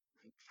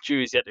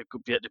 Jury's yet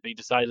to be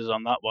decided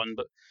on that one,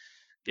 but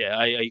yeah,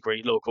 I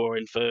agree. Loko are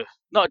in for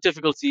not a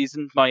difficult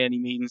season by any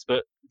means,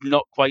 but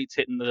not quite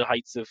hitting the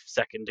heights of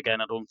second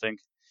again, I don't think.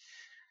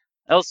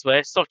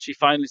 Elsewhere, Sochi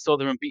finally saw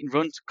their unbeaten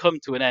run to come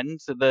to an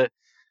end. So the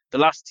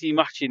last team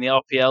actually in the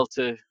RPL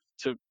to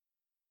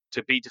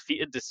be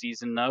defeated this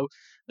season now,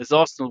 as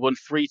Arsenal won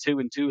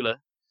 3-2 in Tula.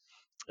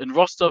 And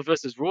Rostov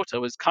versus Rota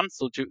was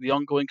cancelled due to the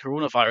ongoing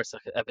coronavirus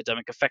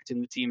epidemic affecting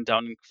the team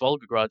down in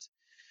Volgograd.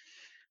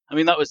 I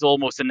mean, that was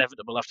almost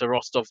inevitable after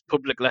Rostov's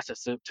public letter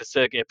to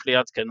Sergei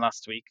Plyadkin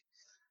last week.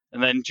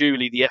 And then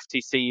duly, the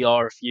FTC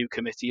RFU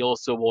committee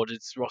also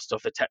awarded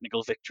Rostov a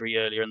technical victory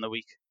earlier in the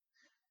week.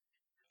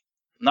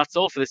 And that's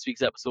all for this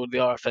week's episode of the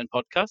RFN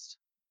podcast.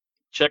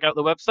 Check out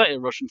the website at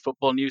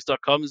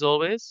RussianFootballNews.com as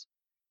always.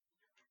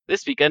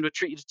 This weekend, we're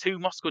treated to 2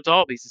 Moscow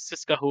derbies as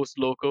CSKA host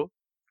Loko.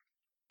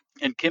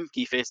 and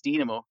Khimki face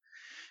Dinamo.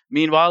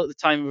 Meanwhile, at the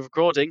time of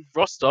recording,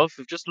 Rostov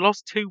have just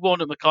lost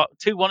 2-1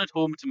 at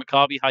home to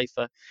Maccabi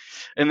Haifa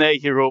in their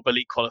Europa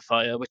League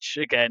qualifier, which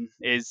again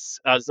is,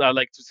 as I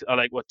like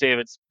what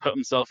David's put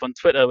himself on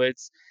Twitter, where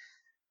it's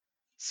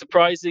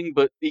surprising,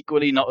 but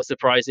equally not as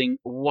surprising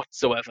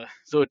whatsoever.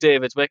 So,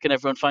 David, where can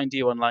everyone find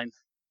you online?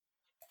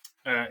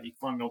 You can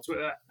find me on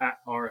Twitter at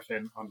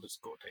 @RFN_David.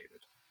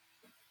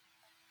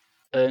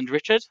 And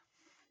Richard?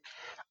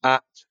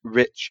 At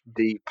Rich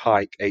D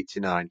Pike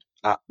 89.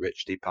 At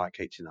Rich D Pike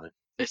 89.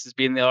 This has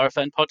been the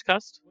RFN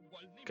podcast.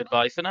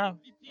 Goodbye for now.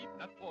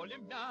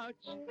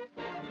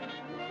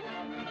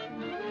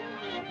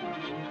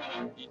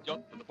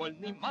 Идет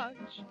футбольный матч,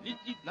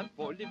 летит над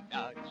полем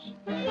мяч.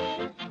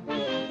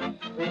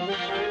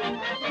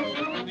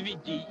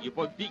 Веди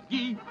его,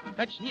 беги,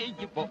 точнее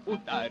его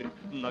ударь.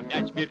 Но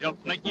мяч берет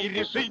с ноги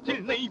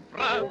решительный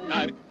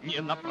вратарь.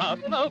 Не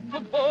напрасно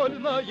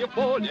футбольное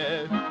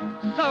поле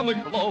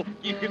самых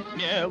ловких и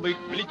смелых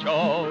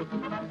плечет.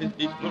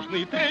 Здесь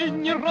нужны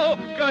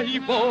тренировка и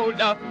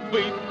воля,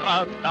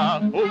 быстрота,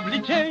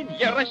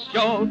 увлечение,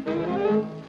 расчет.